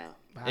apps now.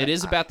 it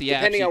is about the apps.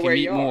 Depending You on can where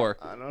meet you are. more.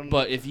 I don't know.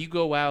 But if you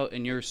go out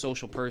and you're a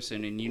social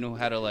person and you know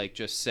how to like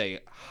just say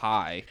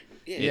hi,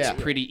 Yeah. it's Yeah.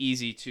 pretty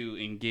easy to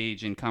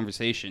engage in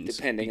conversations.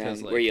 Depending on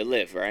because, like, where you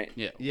live, right?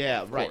 Yeah.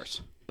 Yeah, of right.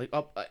 course. Like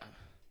up.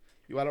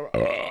 You want to?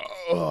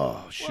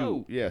 Oh shoot!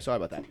 Whoa. Yeah, sorry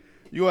about that.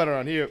 You want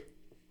around here.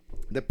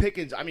 The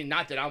pickings. I mean,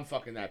 not that I'm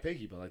fucking that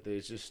picky, but like,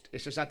 it's just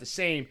not the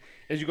same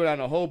as you go down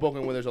to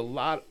Hoboken where there's a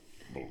lot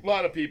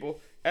of people.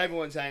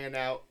 Everyone's hanging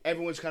out.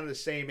 Everyone's kind of the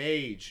same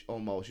age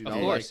almost. You know,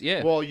 course, like,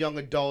 yeah. we're all young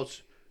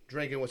adults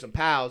drinking with some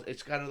pals.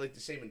 It's kind of like the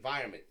same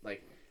environment.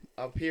 Like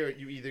up here,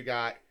 you either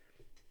got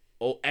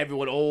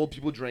everyone old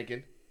people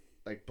drinking,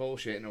 like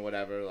bullshitting or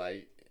whatever,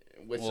 like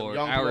with some Or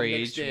young our people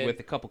mixed age in. with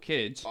a couple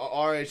kids.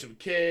 Our age, some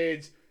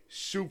kids,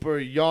 super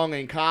young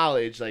in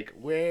college. Like,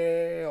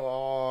 where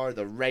are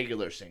the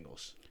regular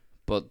singles?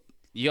 But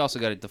you also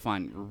got to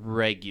define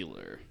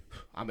regular.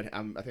 I think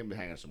I'm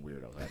hanging on some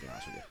weirdos. I'll be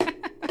honest with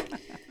you.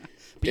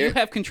 But you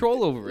have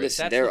control over it.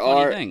 Listen, That's there the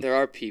funny are thing. there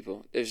are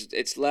people.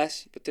 It's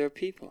less, but there are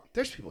people.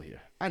 There's people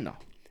here. I know.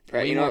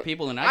 Way You more know,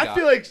 people than I got.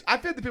 feel like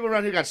the people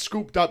around here got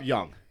scooped up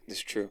young. it's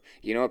true.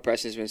 You know what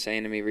Preston's been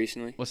saying to me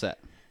recently? What's that?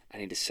 I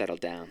need to settle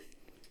down.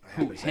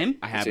 Who, him?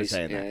 I have been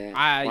saying that.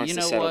 Yeah. Wants You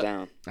to know settle what?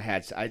 down.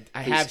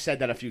 I have said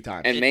that a few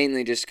times. And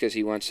mainly just because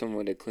he wants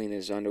someone to clean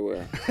his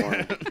underwear for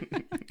him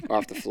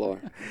off the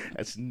floor.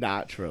 That's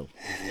not true.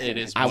 It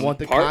is. I want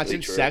the Partly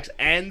constant true. sex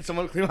and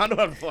someone to clean my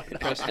underwear for me.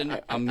 Preston,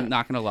 I'm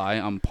not gonna lie.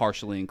 I'm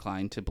partially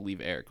inclined to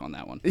believe Eric on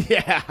that one.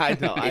 Yeah, I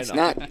know. It's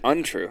not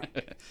untrue.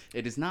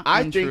 It is not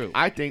I untrue.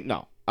 think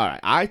no. All right.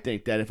 I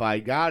think that if I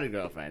got a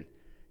girlfriend,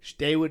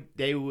 they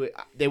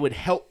would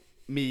help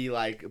me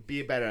like be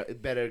a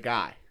better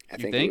guy. I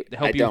You think? To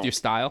help I you don't. with your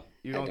style?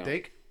 You I don't don't.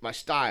 think? My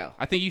style.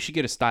 I think you should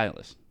get a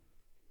stylist.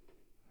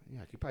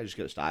 Yeah, I could probably just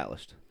get a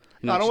stylist.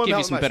 You No, I know, don't just want give you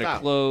help some with my better style.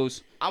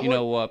 clothes. I You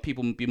know,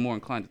 people be more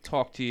inclined to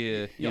talk to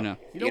you. You know.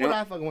 You know You what know-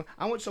 I fucking want?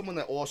 I want someone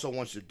that also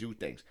wants to do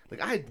things.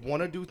 Like I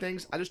want to do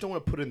things, I just don't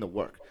want to put in the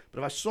work. But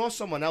if I saw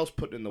someone else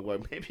put in the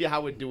work, maybe I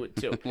would do it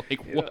too. Like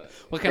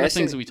what kind of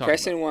things are we talking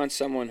Preston about? wants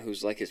someone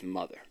who's like his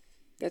mother.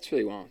 That's what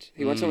he wants.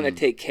 He wants someone to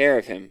take care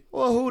of him.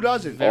 Well, who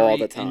doesn't? Very all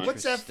the time.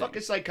 What's that interesting.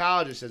 fucking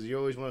psychologist says? You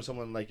always want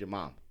someone like your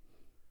mom,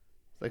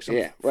 like some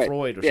Yeah, right.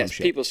 Freud or yes, some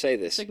shit. people say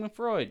this. Sigmund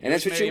Freud. And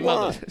that's always what marry you your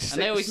mother. want.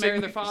 And they always marry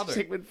their father.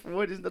 Sigmund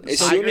Freud isn't that the As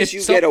psych- soon as If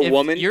you so- get a if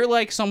woman, you're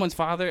like someone's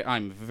father,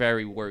 I'm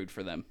very worried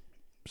for them.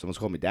 Someone's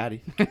called me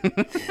daddy.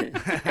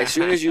 as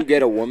soon as you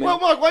get a woman, Well,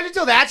 Mark, why'd you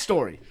tell that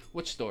story?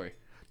 Which story?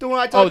 The one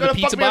I told Oh, you the to fuck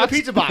pizza me in the box?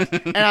 pizza box,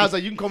 and I was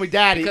like, you can call me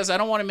daddy. Because I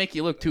don't want to make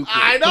you look too cool.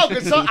 I know,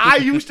 because I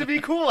used to be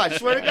cool. I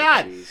swear to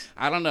God. Jeez.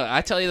 I don't know. I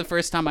tell you the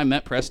first time I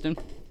met Preston.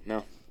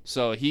 No.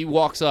 So he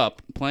walks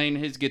up playing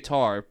his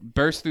guitar,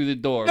 bursts through the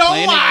door, No,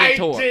 playing his I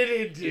guitar.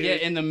 didn't, dude. Yeah,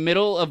 in the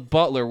middle of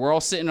Butler, we're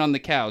all sitting on the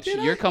couch.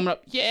 You're coming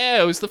up.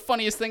 Yeah, it was the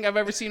funniest thing I've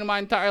ever seen in my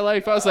entire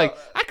life. I was like,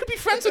 I could be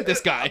friends with this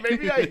guy.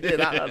 Maybe I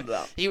did. I don't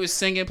know. He was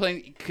singing,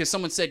 playing, because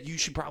someone said you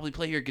should probably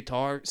play your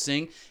guitar,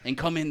 sing, and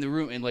come in the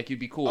room and like you'd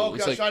be cool. Oh, It was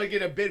 'cause I was like, trying to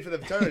get a bid for the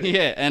fraternity.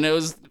 yeah, and it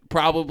was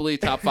probably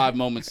top 5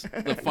 moments,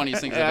 the funniest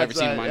things I've ever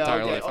seen in my Yeah,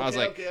 entire okay, life. I was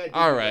okay, like, okay, I did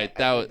all do right,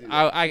 that. I that did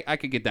was, do I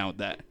could get down with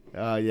that.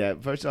 Yeah.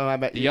 First time I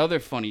met The other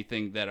funny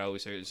thing that I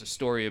always heard is a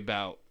story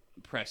about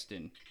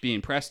Preston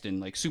being Preston,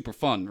 like super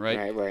fun,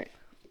 right? Right.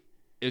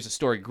 It was a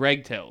story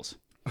Greg tells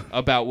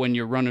about when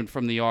you're running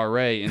from the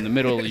RA in the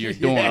middle of your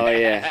dorm. Oh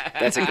yeah,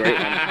 that's a great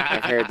one.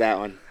 I've heard that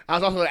one. I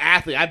was also an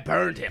athlete. I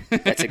burned him.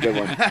 That's a good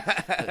one.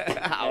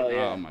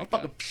 Oh my I'm god!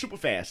 fucking super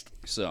fast.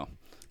 So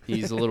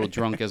he's a little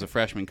drunk as a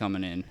freshman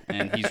coming in,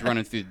 and he's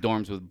running through the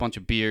dorms with a bunch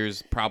of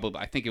beers. Probably,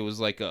 I think it was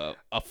like a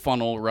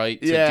funnel, right?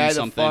 To Yeah, I do had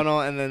something. the funnel,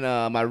 and then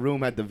my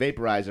room had the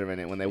vaporizer in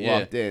it when they Yeah.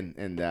 walked in,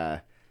 and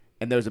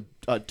there was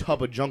a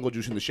tub of jungle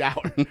juice in the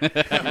shower.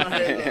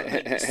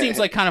 Seems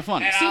like kind of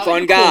fun. Seems Fun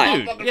like a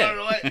guy. cool dude.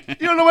 Yeah.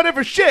 You don't know what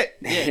for shit.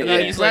 Yeah, And yeah,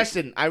 then he's like-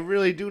 Preston, I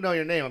really do know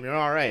your name. I'm your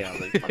RA. I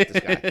was like, fuck this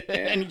guy.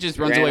 And he just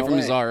runs Ran away from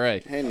his away.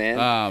 RA. Hey man,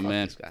 Oh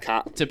man, this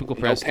guy. typical no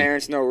Preston.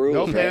 parents, no rules.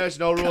 No right? parents,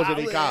 no rules in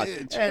college. College.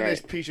 And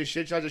this Right. piece of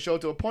shit tries to show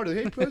up to a party.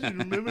 Hey, Preston,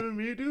 remember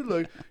me, dude?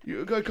 Like,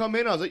 you gonna come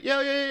in? I was like,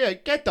 yeah.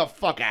 Get the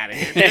fuck out of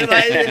here, dude.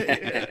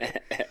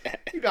 Like,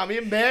 you got me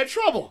in bad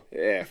trouble.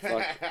 Yeah,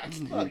 fuck.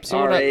 So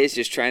what, RAs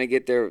just trying to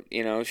get their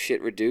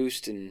shit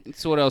reduced and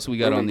so what else we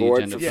got Room on and the board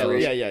agenda? for Yeah,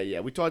 free. fellas? yeah.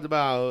 We talked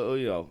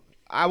about,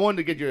 I wanted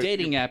to get your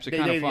Dating apps are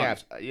kinda dating fun.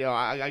 apps. You know,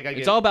 I gotta It's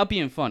get. all about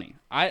being funny.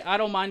 I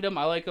don't mind them.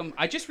 I like them.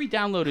 I just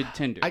re-downloaded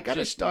Tinder. I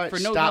gotta Just stop for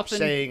no stop nothing,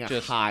 saying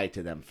just, hi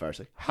to them first.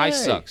 Like, Hi hey,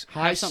 sucks.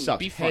 Hi Have something. sucks.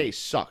 Be funny. Hey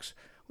sucks.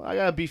 Well, I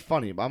gotta be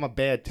funny, but I'm a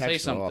bad Say texter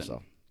something.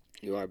 also.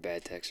 you are a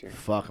bad texter.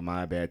 Fuck, am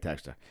I a bad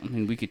texter? I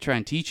mean, we could try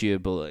and teach you,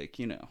 but like,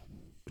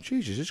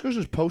 Jesus, this girl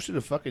just posted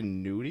a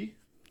fucking nudie.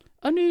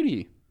 a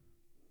nudie.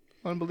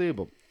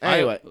 Unbelievable.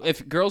 Anyway,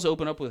 if girls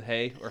open up with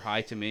hey or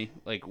hi to me,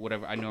 like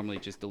whatever, I normally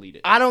just delete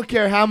it. I don't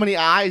care how many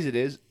eyes it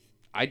is.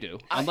 I do,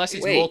 unless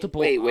it's Wait, multiple.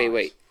 wait.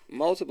 eyes.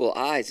 multiple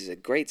eyes is a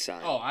great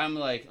sign. Oh, I'm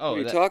like, what are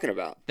you that, talking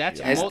about? that's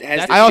Has mul- has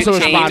that's this I also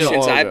shit respond changed to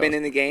since all I've girls. been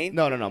in the game?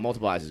 No,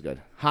 multiple eyes is good.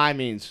 High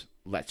means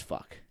let's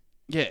fuck.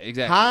 yeah,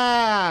 exactly.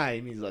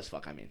 High means let's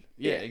fuck. I mean,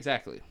 Yeah, Yeah.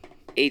 exactly.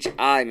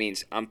 HI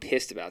means I'm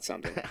pissed about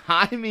something.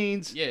 high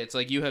means Yeah, it's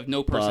like you have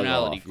no buzz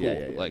personality. off. Cool.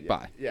 Yeah, Like, yeah.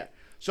 bye. Yeah.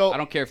 So, I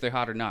don't care if they're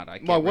hot or not. I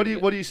can't. Mark, what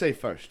do you say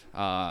first?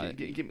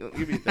 Give Give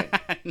me a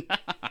thing.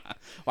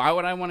 Why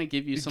would I want to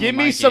give you some? Give of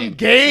me my some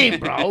game,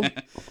 bro.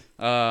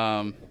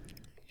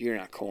 You're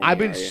not corny. I've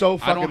been are you? so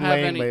I don't fucking have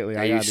lame any- lately. Are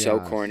I you gotta be so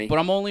honest. corny? But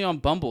I'm only on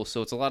Bumble,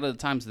 so it's a lot of the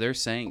times they're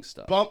saying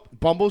stuff.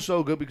 Bumble's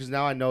so good because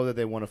now I know that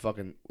they want to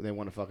fucking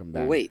bang.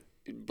 Well, wait,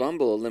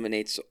 Bumble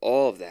eliminates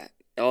all of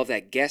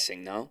that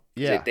guessing. No. 'Cause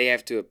Yeah. They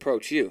have to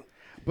approach you.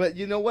 But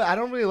you know what? I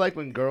don't really like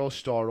when girls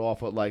start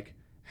off with like,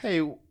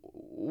 "Hey,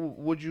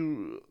 would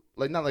you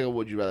like not like a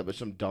would you rather, but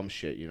some dumb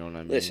shit." You know what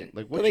I mean? Listen,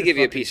 like, let me give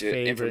you a piece of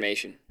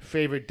information.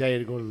 Favorite day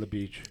to go to the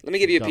beach. Let me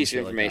give you a Dumb piece of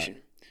shit like that.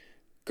 information.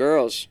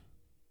 Girls,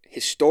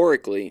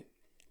 historically,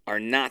 are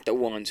not the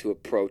ones who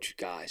approach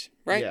guys,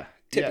 right? Yeah.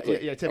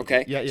 Typically. Yeah, typically.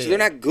 Okay. Yeah, so they're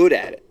not good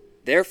at it.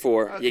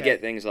 Therefore, you Okay. get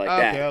things like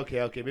that.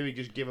 Okay. Maybe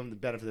just give them the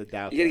benefit of the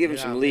doubt. You gotta give them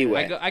some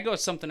leeway. I go with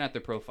something at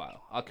their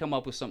profile. I'll come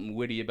up with something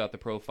witty about the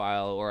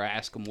profile, or I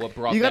ask them what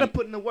brought You got to them,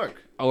 put in the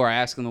work. or I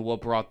ask them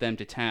what brought them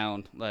to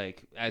town,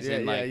 like as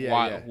in like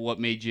why, yeah. what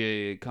made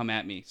you come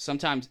at me.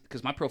 Sometimes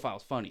because my profile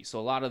is funny, so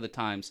a lot of the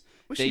times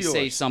What's they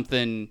say yours?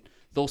 something.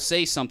 They'll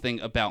say something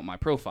about my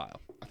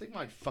profile. I think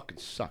mine fucking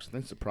sucks.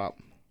 That's the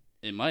problem.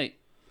 It might.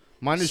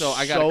 Mine is So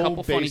I got a so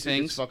couple funny basic,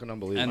 things, It's fucking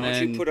unbelievable. and Why don't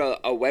then you put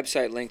a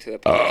website link to the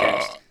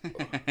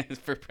podcast?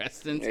 for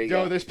Preston's. There you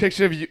Yo, go. this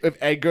picture of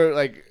Edgar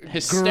like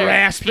Hysterical.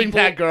 grasping People-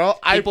 that girl.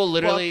 People I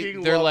literally,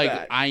 fucking they're love like,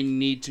 that. I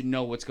need to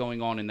know what's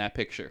going on in that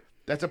picture.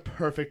 That's a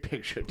perfect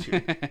picture,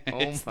 dude. Oh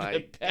It's my the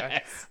god!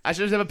 best. I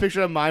should just have a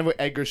picture of mine with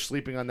Edgar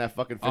sleeping on that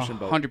fucking fishing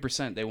boat.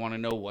 100%. They want to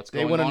know what's They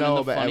going wanna on know in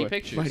the about funny Edward.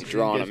 pictures. Like-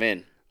 Drawing them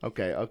in.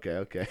 Okay.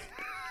 Okay.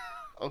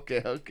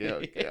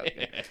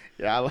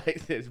 Yeah, I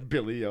like this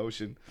Billy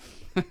Ocean.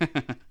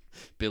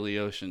 Billy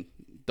Ocean.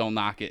 Don't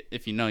knock it.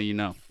 If you know, you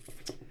know.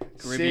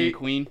 Caribbean See-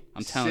 Queen.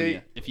 I'm telling see-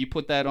 you. If you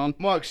put that on,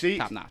 Mark, see,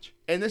 top notch.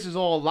 and this is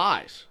all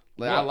lies.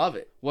 Like I What? love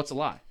it. What's a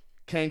lie?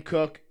 Ken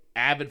Cook,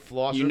 avid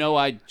flosser. You know,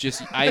 I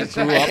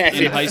grew up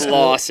in high school.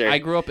 Flosser. I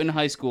grew up in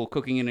high school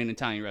cooking in an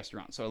Italian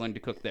restaurant, so I learned to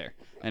cook there.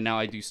 And now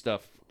I do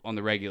stuff on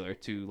the regular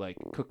to like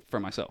cook for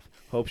myself.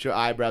 Hopes your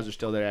eyebrows are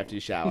still there after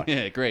you shower.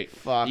 Yeah, great.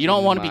 Fucking You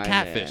don't want to be my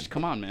catfished. man.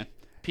 Come on, man.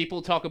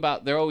 People talk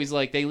about, they're always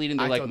like, they lead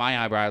into I like, told-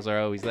 my eyebrows are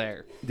always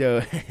there.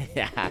 Dude,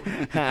 yeah.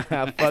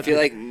 I feel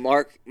like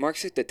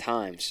Mark's at the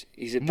Times.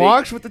 He's a big,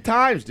 Mark's with the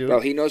times, dude. bro.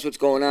 He knows what's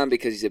going on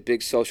because he's a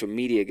big social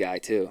media guy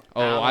too.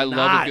 Oh, I'm I love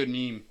not. a good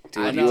meme.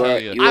 Dude, Let me you tell are-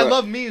 you. you I are-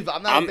 love memes, but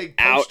I'm not I'm a big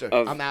out poster.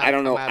 of. I'm out. I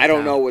don't know. I'm out of I don't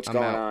town. know what's I'm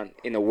going out. on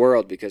in the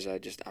world because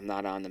I'm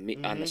not on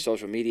on the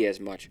social media as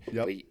much.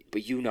 Yep.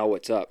 But you know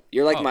what's up.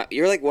 You're like Oh.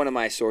 you're like one of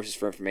my sources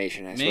for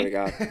information. I swear Me? to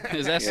God.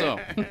 Is that so?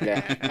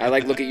 Yeah, I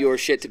like look at your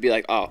shit to be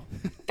like, oh,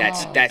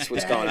 that's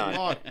what's going on.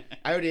 Mark,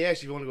 I already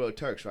asked you if you want to go to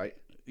Turks, right?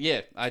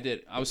 Yeah, I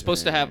did. I was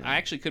supposed to have, I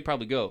actually could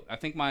probably go. I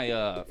think my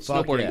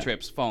snowboarding yeah.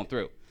 trip's fallen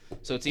through.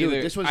 So it's Dude,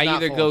 either this one's I not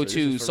either falling go through. This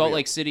to is for Salt real.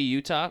 Lake City,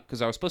 Utah,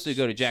 because I was supposed to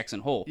go to Jackson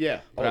Hole.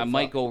 Yeah. But Oh, I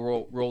might fuck.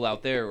 go roll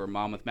out there or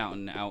Monmouth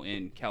Mountain out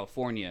in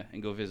California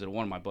and go visit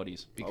one of my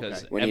buddies because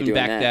Okay. When are you Evan doing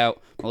backed that?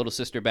 out, my little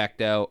sister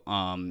backed out,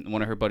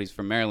 one of her buddies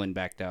from Maryland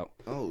backed out.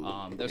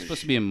 Oh. That was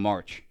supposed to be in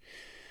March,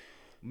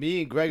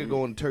 Me and Greg are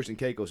going to Turks and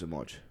Caicos in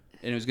March.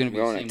 and it was going to I'm be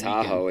the going same to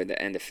Tahoe weekend. at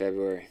the end of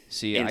February.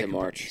 See, into I could,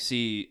 March.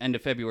 See, end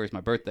of February is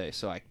my birthday,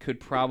 so I could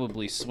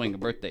probably swing a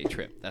birthday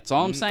trip. That's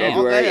all I'm saying.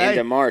 February Okay, into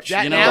hey, March.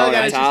 Jack, You know now what I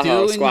I going to just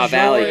Tahoe, do? Squaw Enjoy.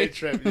 Valley.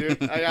 Trip,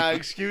 dude. I got an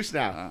excuse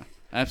now.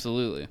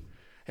 Absolutely.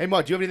 Hey,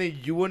 Mark, do you have anything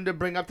you wanted to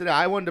bring up today?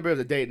 I wanted to bring up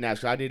the date now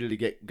because I needed to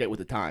get with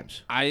the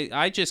times.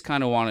 I just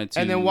kind of wanted to.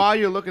 And then while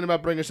you're looking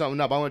about bringing something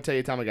up, I want to tell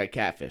you a time I got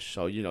catfish.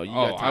 So, you know, you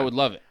Oh, got time. I would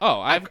love it. Oh,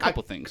 I have a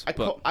couple things.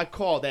 But I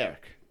called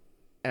Eric,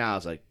 and I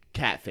was like,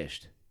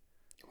 catfished.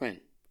 When?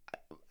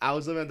 I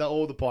was living at the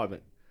old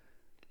apartment.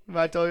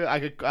 Remember I told you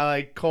I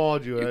like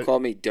called you. You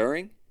called me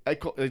during? I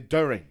called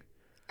during.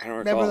 I don't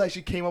recall. Remember, like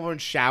she came over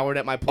and showered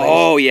at my place.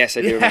 Oh yes,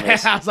 I do remember Yeah,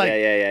 this. I was like,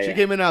 yeah. She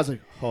came in, and I was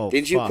like, oh.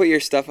 Didn't you fuck. put your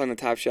stuff on the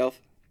top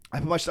shelf? I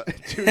put my stuff.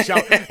 Dude,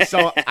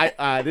 so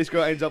I this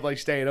girl ends up like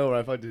staying over.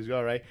 I fucked this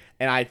girl, right?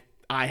 And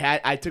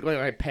I took like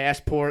my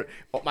passport,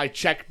 my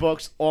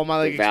checkbooks, all my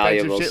like expensive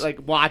Valuables. shit,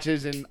 like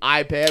watches and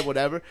iPad,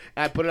 whatever.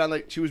 And I put it on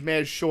like she was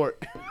mad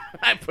short.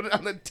 I put it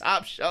on the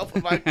top shelf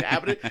of my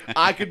cabinet.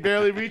 I could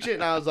barely reach it,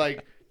 and I was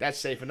like, "That's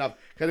safe enough."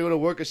 Cause I go to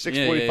work at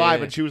 6:45, yeah.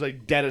 and she was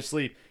like dead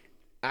asleep.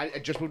 I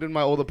just moved into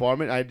my old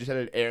apartment. I just had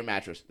an air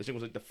mattress. This thing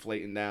was like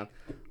deflating down.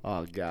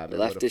 Oh god. man,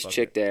 Left what a this fucker.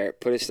 chick there,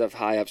 put his stuff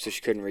high up so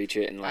she couldn't reach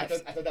it, and I left.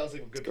 thought that was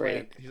like a good great.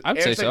 plan. He's- I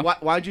would say Eric's so.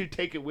 like, why'd you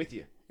take it with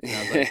you? And I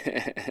was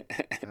like,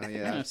 oh,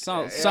 Yeah,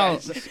 solid.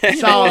 solid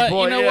Solid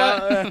boy. You know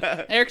yeah.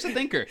 what? Eric's a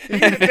thinker.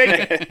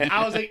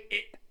 I was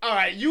like, all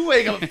right, you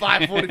wake up at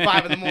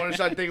 5:45 in the morning and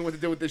start thinking what to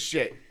do with this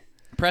shit.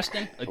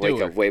 Preston, a Wake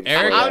doer. up way before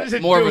Eric, that. I'm just a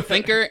more of a doer.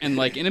 thinker and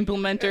like an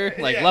implementer,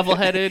 like Yeah.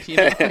 level-headed. You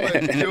know?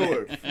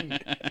 Doer.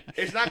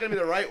 It's not gonna be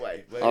the right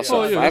way. But,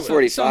 Also, Oh, yeah,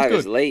 5:45 sounds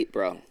is good. late,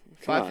 bro.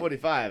 Come on.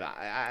 5:45.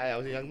 I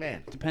was a young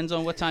man. Depends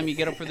on what time you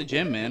get up for the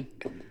gym, man.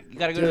 You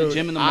gotta go to the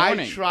gym in the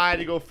morning. I try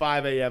to go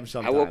 5 a.m. I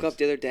sometimes. woke up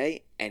the other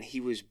day and he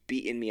was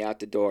beating me out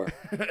the door.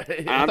 I I'm thought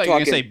you were gonna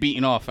talking. say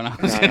beating off, and I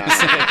was No, gonna no,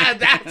 say, no.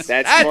 that's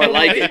That's more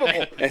like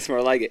unbelievable. it. That's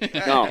more like it.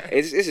 No,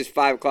 this is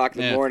 5 o'clock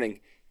in the Yeah.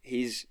 morning.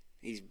 He's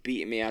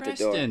beating me out the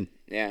door. Preston.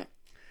 Yeah,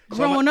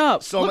 growing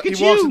up. So Look he at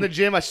walks you. in the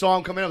gym. I saw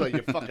him come in. I was like,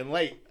 "You're fucking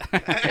late."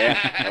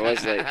 yeah. I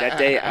was late that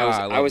day. I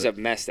love I was it. a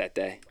mess that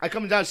day. I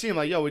come down to see him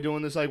like, "Yo, we're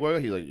doing this like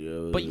work." He's like,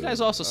 "Yo." But you guys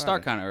also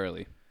start kind of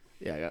early.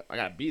 Yeah, I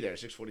gotta be there at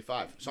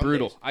 6:45.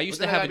 Brutal. I used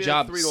to have a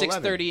job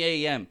 6:30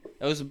 a.m.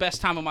 That was the best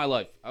time of my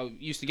life. I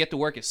used to get to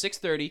work at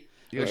 6:30.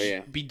 Oh,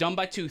 yeah. Be done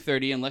by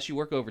 2:30 unless you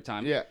work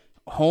overtime. Yeah.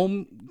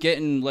 Home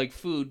getting like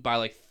food by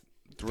like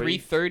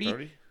 3:30.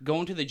 3:30?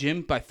 Going to the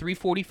gym by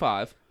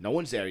 3:45. No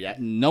one's there yet.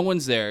 No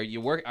one's there.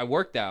 I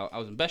worked out. I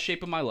was in best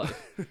shape of my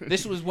life.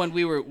 This was when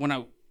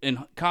I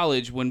in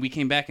college when we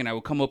came back and I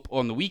would come up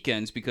on the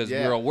weekends because we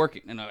Yeah. were all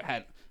working and I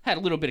had a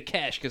little bit of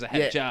cash because I had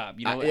Yeah. a job.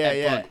 You know, Yeah, had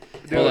yeah. fun.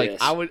 Dude, But like, yes.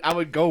 I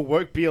would go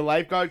work, be a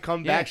lifeguard,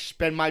 come Yeah. back,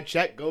 spend my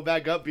check, go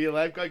back up, be a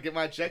lifeguard, get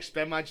my check,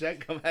 spend my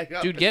check, come back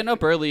up. dude, getting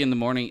up early in the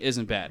morning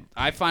isn't bad.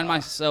 I find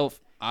myself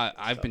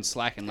I've been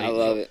slacking lately.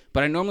 love it.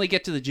 But I normally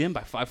get to the gym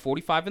by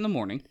 5:45 in the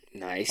morning.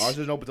 Nice. Ours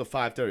isn't open till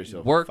 5:30,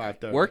 so Work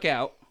 5:30.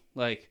 out,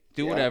 like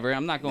do whatever.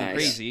 I'm not going Nice.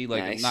 crazy.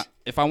 Like Nice. I'm not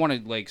if I want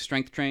to like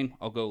strength train,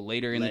 I'll go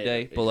later in the Later,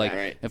 day. But like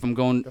exactly. if I'm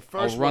going, The I'll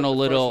first run one- a the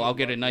little. first I'll one,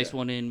 get a nice yeah,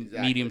 one in,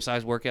 exactly.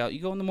 medium-sized workout. You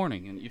go in the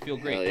morning and you feel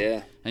great. Hell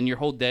yeah. And your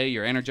whole day,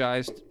 you're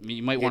energized. I mean,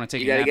 you might want to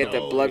take You a gotta nap.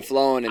 get the blood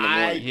flowing in the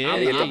morning. Yeah, You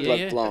gotta yeah, get the blood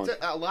yeah. flowing.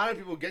 A lot of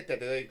people get that.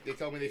 They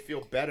tell me they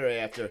feel better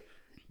after.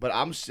 But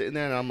I'm sitting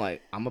there and I'm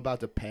like, I'm about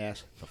to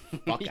pass the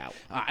fuck out.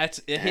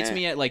 It hits Yeah.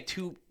 me at like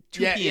 2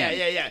 Yeah, p.m.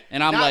 yeah.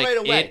 And I'm Not like, right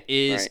away. it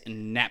is Right.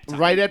 nap time.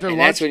 Right after And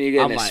lunch, that's when you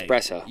get I'm an like,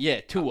 espresso.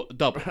 Yeah,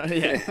 double.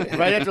 yeah.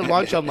 Right after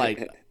lunch, I'm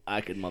like,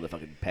 I could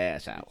motherfucking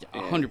pass out.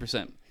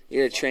 100%.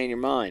 You gotta train your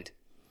mind.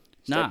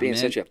 Stop Nah, being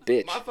man. such a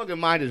bitch. My fucking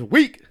mind is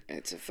weak.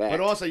 It's a fact. But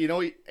also,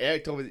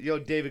 Eric told me,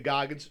 David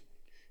Goggins.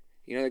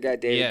 You know the guy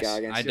David Yes,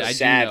 Goggins? I do know.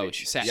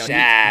 Savage. Savage.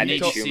 Savage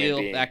Nate human Seal,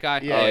 being. that guy.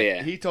 Yeah, Oh,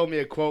 yeah. He told me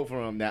a quote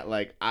from him that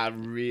like I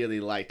really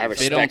liked. I If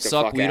they respect don't the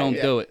suck, fuck we out of don't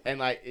it. do it. And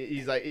like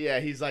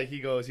he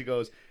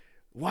goes,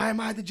 why am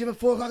I at the gym at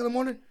 4:00 in the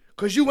morning?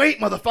 Cause you ate,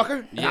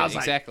 motherfucker. And I Yeah, was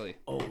exactly. like,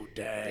 oh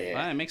dang. Yeah.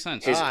 Well, that makes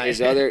sense.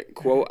 His other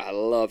quote I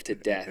love to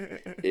death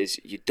is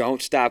 "You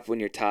don't stop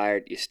when you're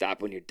tired. You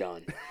stop when you're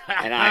done."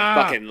 And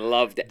I fucking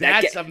love that.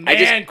 That's That a I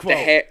man just, quote.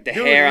 The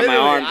Dude, hair on my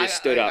literally, arm just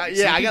stood up.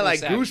 Yeah, I got people like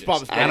savages.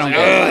 goosebumps. I don't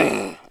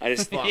bro. I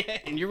just Yeah,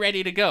 and you're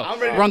ready to go. I'm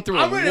ready. Run through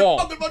I'm a ready wall.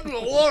 to fucking run through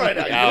a wall right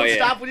now. You Oh, don't yeah.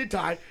 stop when you're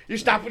tired. You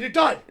stop when you're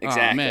done.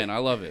 exactly. Oh man, I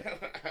love it.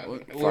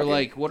 Or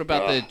like, what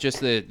about they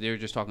were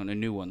just talking a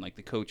new one, like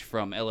the coach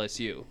from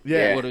LSU.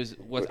 Yeah.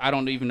 What I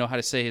don't even know how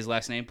to say his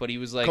last name, but he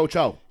was like, Coach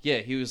O. yeah,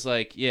 he was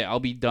like, yeah,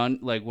 I'll be done.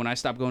 Like when I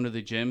stop going to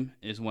the gym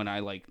is when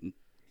I'm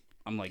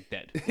like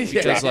dead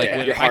because like yeah.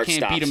 when Your I heart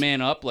can't beat a stops.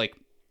 man up, like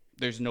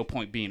there's no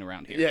point being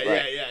around here. Yeah,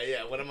 Right.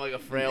 yeah. When I'm like a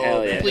frail Hell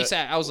old yeah. man. Complete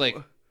I was like,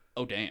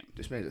 oh damn,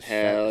 This man's a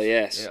Hell savage.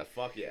 yes. Yeah,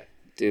 fuck yeah.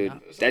 Dude,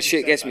 Something that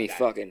shit said gets about me that.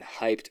 fucking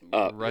hyped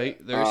up. right?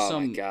 There's Oh,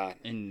 some my God.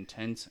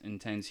 intense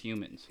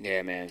humans.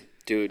 Yeah, man.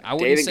 Dude, I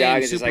wouldn't David say I'm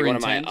Goggins is super like one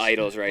of my intense,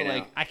 idols right but, now.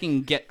 like, I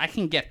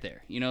can get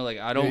there. You know, like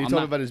I Yeah, don't. he I'm told me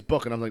not, about his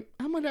book, and I'm like,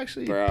 I might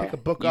actually Bro, pick a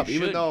book you up,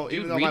 even should. though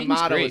Dude, my reading's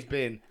motto great. has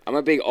been I'm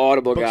a big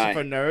Audible books guy. are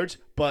for nerds,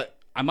 but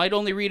I might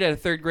only read at a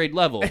third grade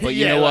level, but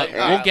you Yeah, know what?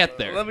 like, We'll get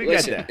there. Let me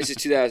Listen, get there. this is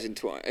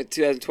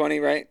 2020,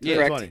 right? Yeah.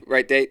 Correct? 2020.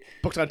 Right date?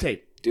 Books on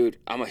tape. Dude,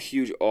 I'm a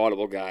huge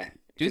Audible guy.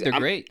 Dude, they're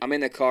I'm, great. I'm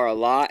in the car a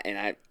lot, and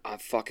I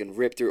fucking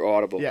rip through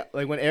Audible. Yeah,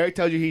 like when Eric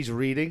tells you he's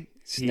reading,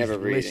 he's never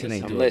reading.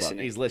 listening I'm to listening.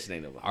 a book. He's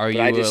listening to a book. Are you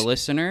I a just-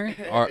 listener?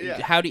 Or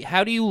Yeah. how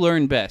do you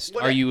learn best?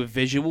 What Are I- you a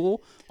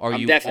visual? Are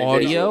I'm you definitely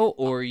audio? visual.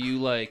 Or are you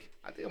like?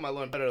 I think I might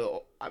learn better.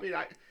 I mean,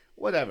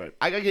 whatever.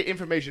 I gotta get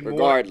information.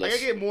 Regardless. more. I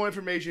gotta get more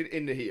information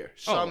into here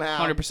somehow.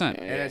 100%.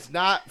 And it's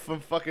not from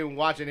fucking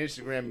watching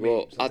Instagram memes.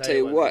 Well, I'll tell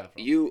you where what.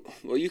 it's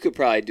You could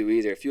probably do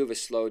either. If you have a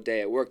slow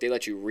day at work, they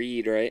let you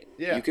read, right?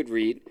 Yeah. You could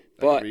read,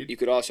 but read. you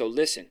could also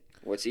listen.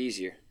 What's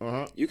easier?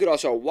 Uh-huh. You could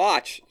also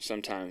watch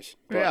sometimes.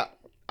 but Yeah.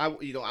 I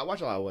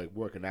watch a lot of like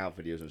working out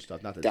videos and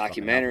stuff. Not that it's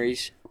fucking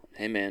Documentaries.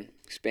 Hey, man.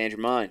 Expand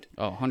your mind.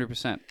 Oh,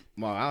 100%.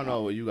 Well, I don't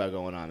know what you got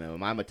going on, man.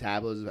 My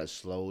metabolism has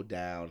slowed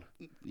down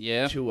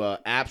Yeah. to a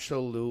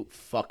absolute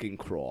fucking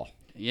crawl.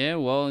 Yeah.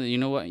 Well, you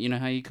know what? You know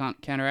how you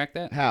can't counteract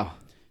that? How?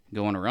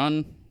 Go on a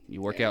run.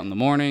 You work out in the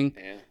morning.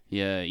 Yeah.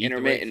 Yeah. Eat the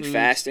right Intermittent foods.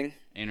 fasting.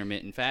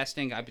 Intermittent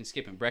fasting. I've been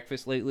skipping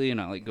breakfast lately,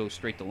 and I like go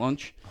straight to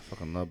lunch. I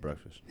fucking love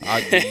breakfast.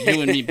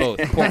 You and me both.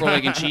 Pork roll,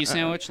 egg, and cheese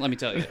sandwich. Let me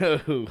tell you.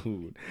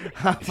 Dude,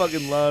 I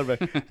fucking love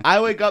breakfast.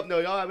 I wake up. No,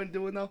 y'all haven't been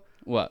doing though.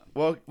 What?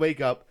 Well, wake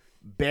up.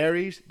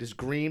 Berries, this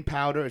green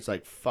powder. It's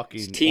like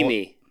fucking. It's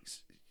teamy.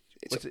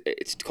 What's it?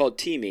 It's called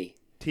teamy.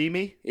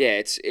 Teamy? Yeah,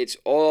 it's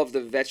all of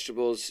the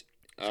vegetables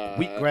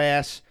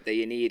wheatgrass. that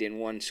you need in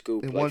one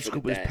scoop. In like, one for the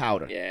scoop is day.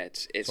 powder. Yeah,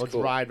 it's So it's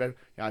cool. rye bread.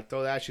 Yeah, I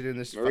throw that shit in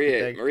this fucking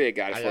Maria thing.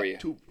 got it I for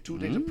got you. two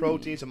things of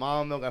protein, some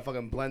almond milk. I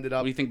fucking blend it What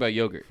up. do you think about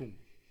yogurt?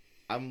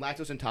 I'm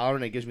lactose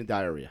intolerant. It gives me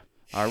diarrhea.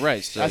 All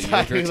right, so That's how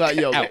I think yogurt's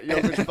about out.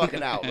 yogurt. Yogurt's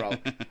fucking out, bro.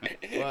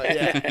 But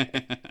yeah.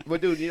 But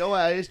dude, you know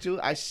what it is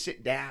too? I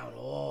sit down.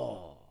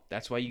 Oh.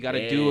 That's why you got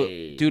to do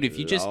it. Dude, if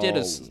you just did a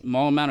low.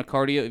 small amount of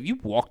cardio, if you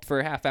walked for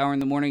a half hour in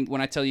the morning,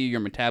 when I tell you your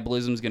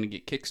metabolism's going to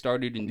get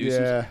kick-started and do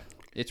some,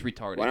 it's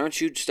retarded. Why don't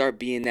you start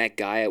being that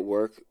guy at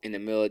work in the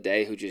middle of the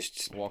day who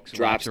just Walks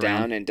drops around.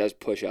 down and does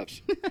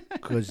push-ups?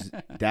 Because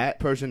that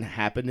person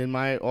happened in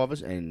my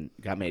office and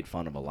got made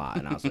fun of a lot.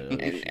 And I was like, oh,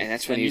 and shit.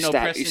 that's when And you know,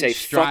 stop. Preston You say, "Fuck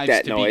strives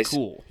that to noise." Be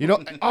cool. You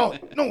know, oh,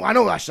 no, I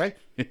know what I say.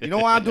 You know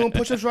why I'm doing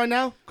push-ups right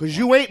now? Because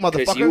you ain't,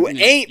 Because motherfucker. you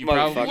ain't, You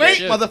probably motherfucker. Wait,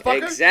 should.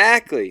 motherfucker.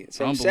 Exactly. That's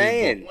what I'm Unbelievable.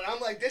 saying. When I'm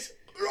like this,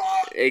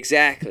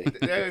 Exactly.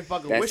 they're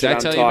fucking That's wishing Did I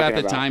what I'm tell you about talking the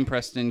about. time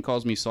Preston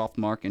calls me soft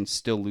mark and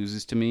still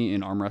loses to me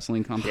in arm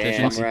wrestling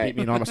competitions? Damn right. beat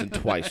me in arm wrestling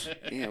twice.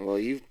 Yeah, well,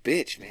 you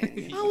bitch,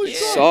 man. I was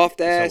drunk.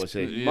 Soft ass So was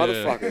he.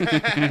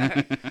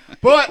 motherfucker.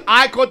 But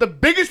I caught the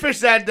biggest fish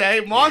that day.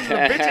 Mark's the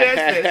bitch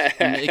ass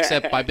fish.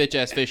 Except by bitch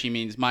ass fish, he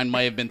means mine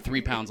might have been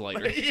 3 pounds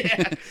lighter.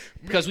 Yeah.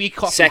 Because we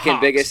caught some Second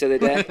hogs. biggest of the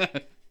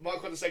day.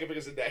 Mark caught the second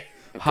biggest of the day.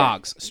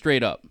 Hogs,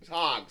 straight up.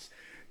 Hogs.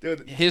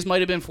 Dude, His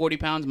might have been 40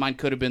 pounds. Mine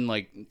could have been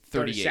like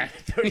 38.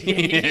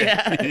 38.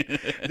 Yeah.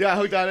 Dude, I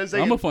hooked on this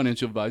thing. I'm a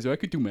financial advisor. I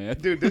could do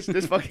math. Dude,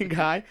 this fucking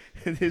guy,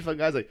 this fucking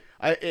guy's like,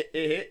 it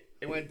hit,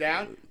 it went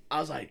down. I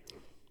was like,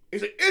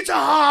 he's like, it's a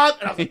hog,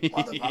 and I was like,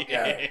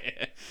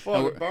 motherfucker.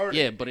 Fucking burn it.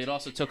 Yeah, but it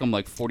also took him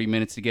like 40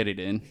 minutes to get it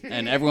in,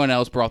 and everyone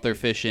else brought their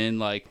fish in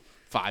like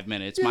 5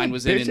 minutes. Mine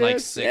was in like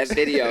bitch-ass. 6. That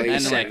video he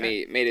And, sent like,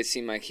 me made it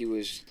seem like he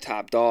was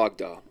top dog,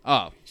 though.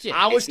 Oh, yeah.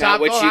 I was It's not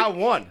top what dog. you- I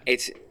won.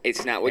 It's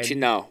not what you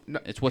know.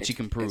 It's what you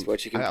can prove. It's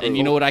what you can I- prove. And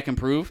you know what I can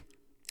prove?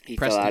 He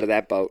Preston. fell out of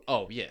that boat.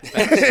 Oh, yeah.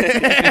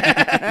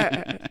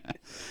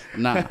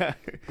 Nah.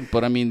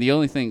 But I mean, the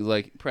only thing,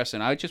 like,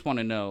 Preston, I just want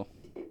to know.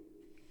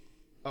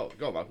 Oh,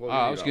 go, Mark.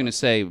 I was going to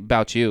say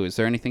about you, is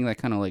there anything that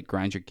kind of like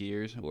grinds your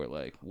gears? Or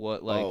like,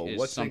 what, like, is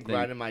what's something. been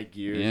grinding my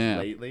gears Yeah.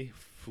 lately?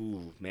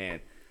 Ooh, man.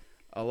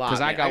 A lot.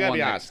 Because I man. got gotta one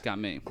be honest. that's got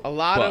me. A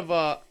lot But-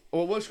 of,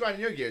 well, what's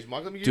grinding your gears,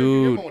 Mark? Let me give you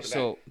your Dude, moment.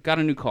 so got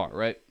a new car,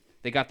 right?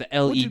 They got the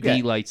you get?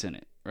 LED lights in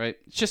it, right?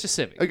 It's just a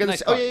Civic. Oh, you got Nice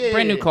the- car. oh, yeah,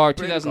 Brand new yeah. car,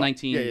 Brand new car.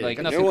 2019. Yeah, yeah, Like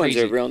got the nothing New ones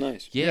crazy. are real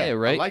nice. Yeah, Yeah, I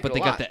right. like But it they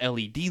a got lot. the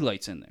LED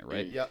lights in there,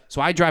 right? Yep.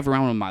 So I drive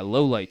around with my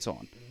low lights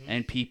on, Mm-hmm.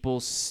 and people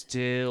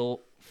still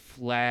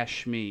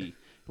flash me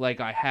like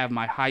I have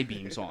my high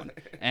beams on,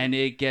 and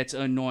it gets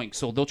annoying.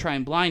 So they'll try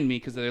and blind me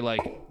because they're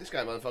like, This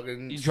guy,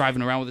 motherfucking. he's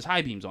driving around with his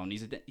high beams on.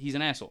 He's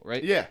an asshole,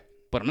 right? Yeah.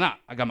 But I'm not.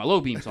 I got my low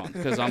beams on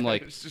because I'm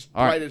like, It's just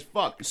all bright right. as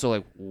fuck. So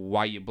like,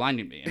 why you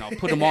blinding me? And I'll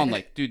put them on.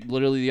 Like, dude,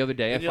 literally the other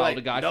day, I And you're followed like,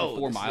 a guy no, for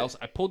 4 this is miles.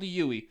 I pulled a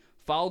Yui,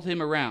 followed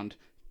him around,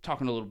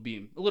 talking a little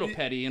beam, a little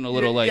petty, and a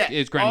little like yeah.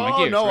 it's grinding my Oh,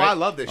 gears. no, right? I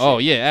love this Oh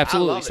shit. yeah,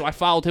 absolutely. love So it. I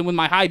followed him with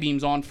my high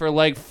beams on for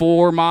like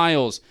 4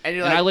 miles, And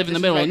you're I like, live in the this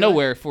is middle of regular?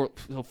 nowhere. For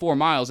 4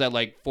 miles at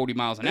like 40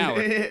 miles an hour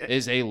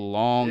is a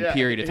long Yeah.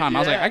 period of time. I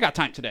was like, Yeah. I got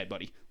time today,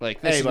 buddy. Like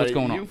this Hey, is what's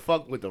buddy, going you on.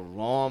 fuck with the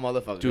wrong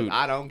motherfucker. Dude.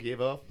 I don't give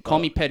a Call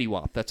fuck. me Petty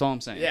Wop. That's all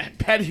I'm saying. Yeah,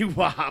 petty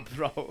wop,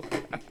 bro.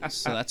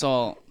 So that's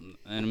all.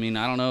 And I mean,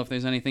 I don't know if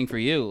there's anything for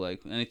you,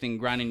 like anything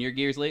grinding your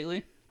gears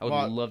lately. I would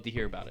Well, love to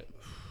hear about it.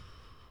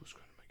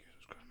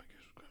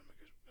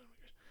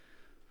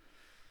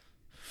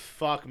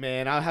 Fuck,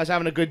 man. I was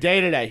having a good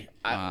day today.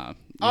 You know,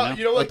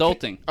 what?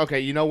 adulting. Okay,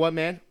 you know what,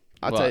 man?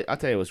 I'll What?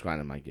 tell you what's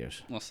grinding my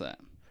gears. What's that?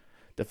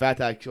 The fact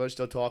that I can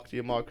still talk to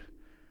you, Mark.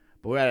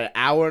 But we're at an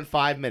hour and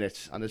 5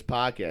 minutes on this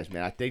podcast,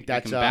 man. I think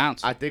that's can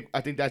bounce. I think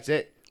that's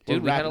it.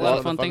 Dude, We're we had a wrapping lot this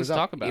of fun things to motherfuckers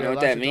talk up. about. You know We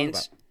what got a that lot to talk means?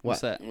 about. What?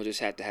 What's that? We'll just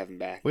have to have him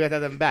back. We got to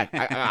have them back.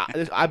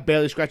 I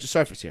barely scratched the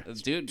surface here.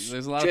 Dude,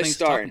 there's a lot of Just things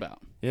starting. to talk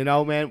about. You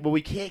know, man. But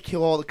we can't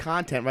kill all the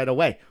content right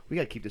away. We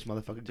got to keep this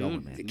motherfucker going,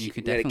 Dude, man. you Keep,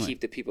 could gotta definitely.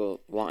 keep the people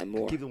wanting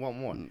more. Keep the one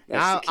more. That's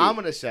Now, the key. I'm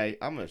gonna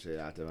say it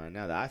out there right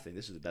now that I think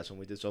this is the best one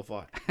we did so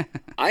far.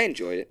 I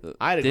enjoyed it.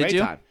 I had a Did great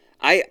you? time.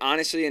 I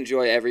honestly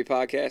enjoy every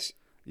podcast,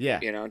 Yeah.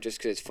 you know, just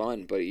 'cause it's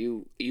fun. But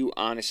you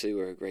honestly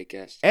were a great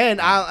guest. And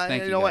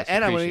Thank you you, know what? guys.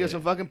 And I'm gonna Appreciate get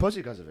some it. fucking pussy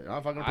because of it. I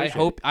fucking I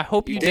appreciate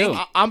hope you You do.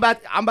 think- I'm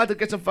about to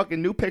get some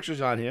fucking new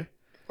pictures on here.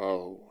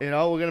 Oh, You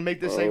know, we're gonna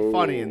make this thing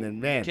funny, and then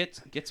man,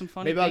 Get some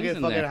funny maybe I'll things get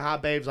in fucking there.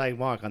 hot babes like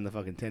Mark on the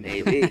fucking Tinder,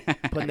 maybe.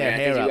 putting I their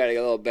think hair you up. gotta get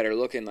a little better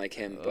looking like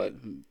him, but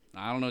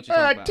I don't know what you're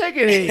talking about. Take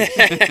it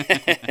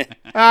easy.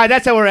 All right,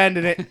 that's how we're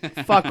ending it.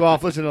 Fuck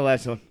off. Listen to the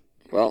last one.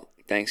 well,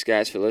 thanks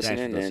guys for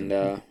listening, listening.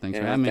 and Thanks you for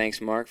know, having me. thanks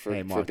Mark for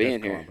Hey, Mark,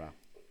 being that's cool, here.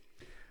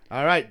 bro.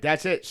 All right,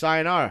 that's it.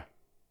 Sayonara.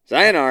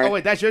 Sayonara. Oh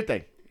wait, that's your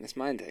thing. That's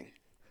my thing.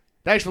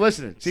 Thanks for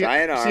listening. See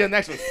Sayonara. you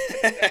next one.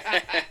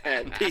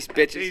 Peace,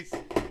 bitches. Peace.